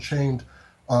PlayStation Unchained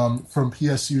from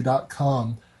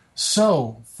PSU.com.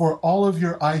 So, for all of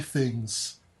your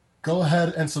iThings, go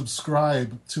ahead and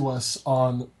subscribe to us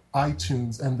on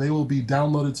iTunes, and they will be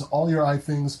downloaded to all your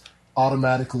iThings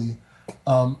automatically.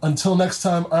 Until next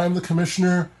time, I'm the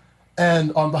Commissioner,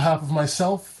 and on behalf of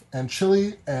myself and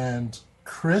Chili and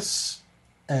Chris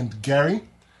and Gary,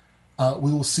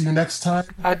 we will see you next time.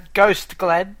 And Ghost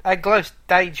Glenn. And Ghost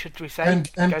Dane, should we say.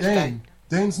 And Ghost Dane. Dane.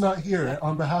 Dane's not here.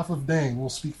 On behalf of Dane, we'll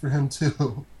speak for him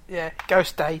too. Yeah,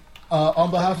 Ghost Dane.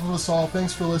 On behalf of us all,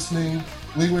 thanks for listening.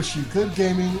 We wish you good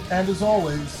gaming, and as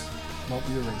always, don't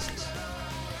be a racist.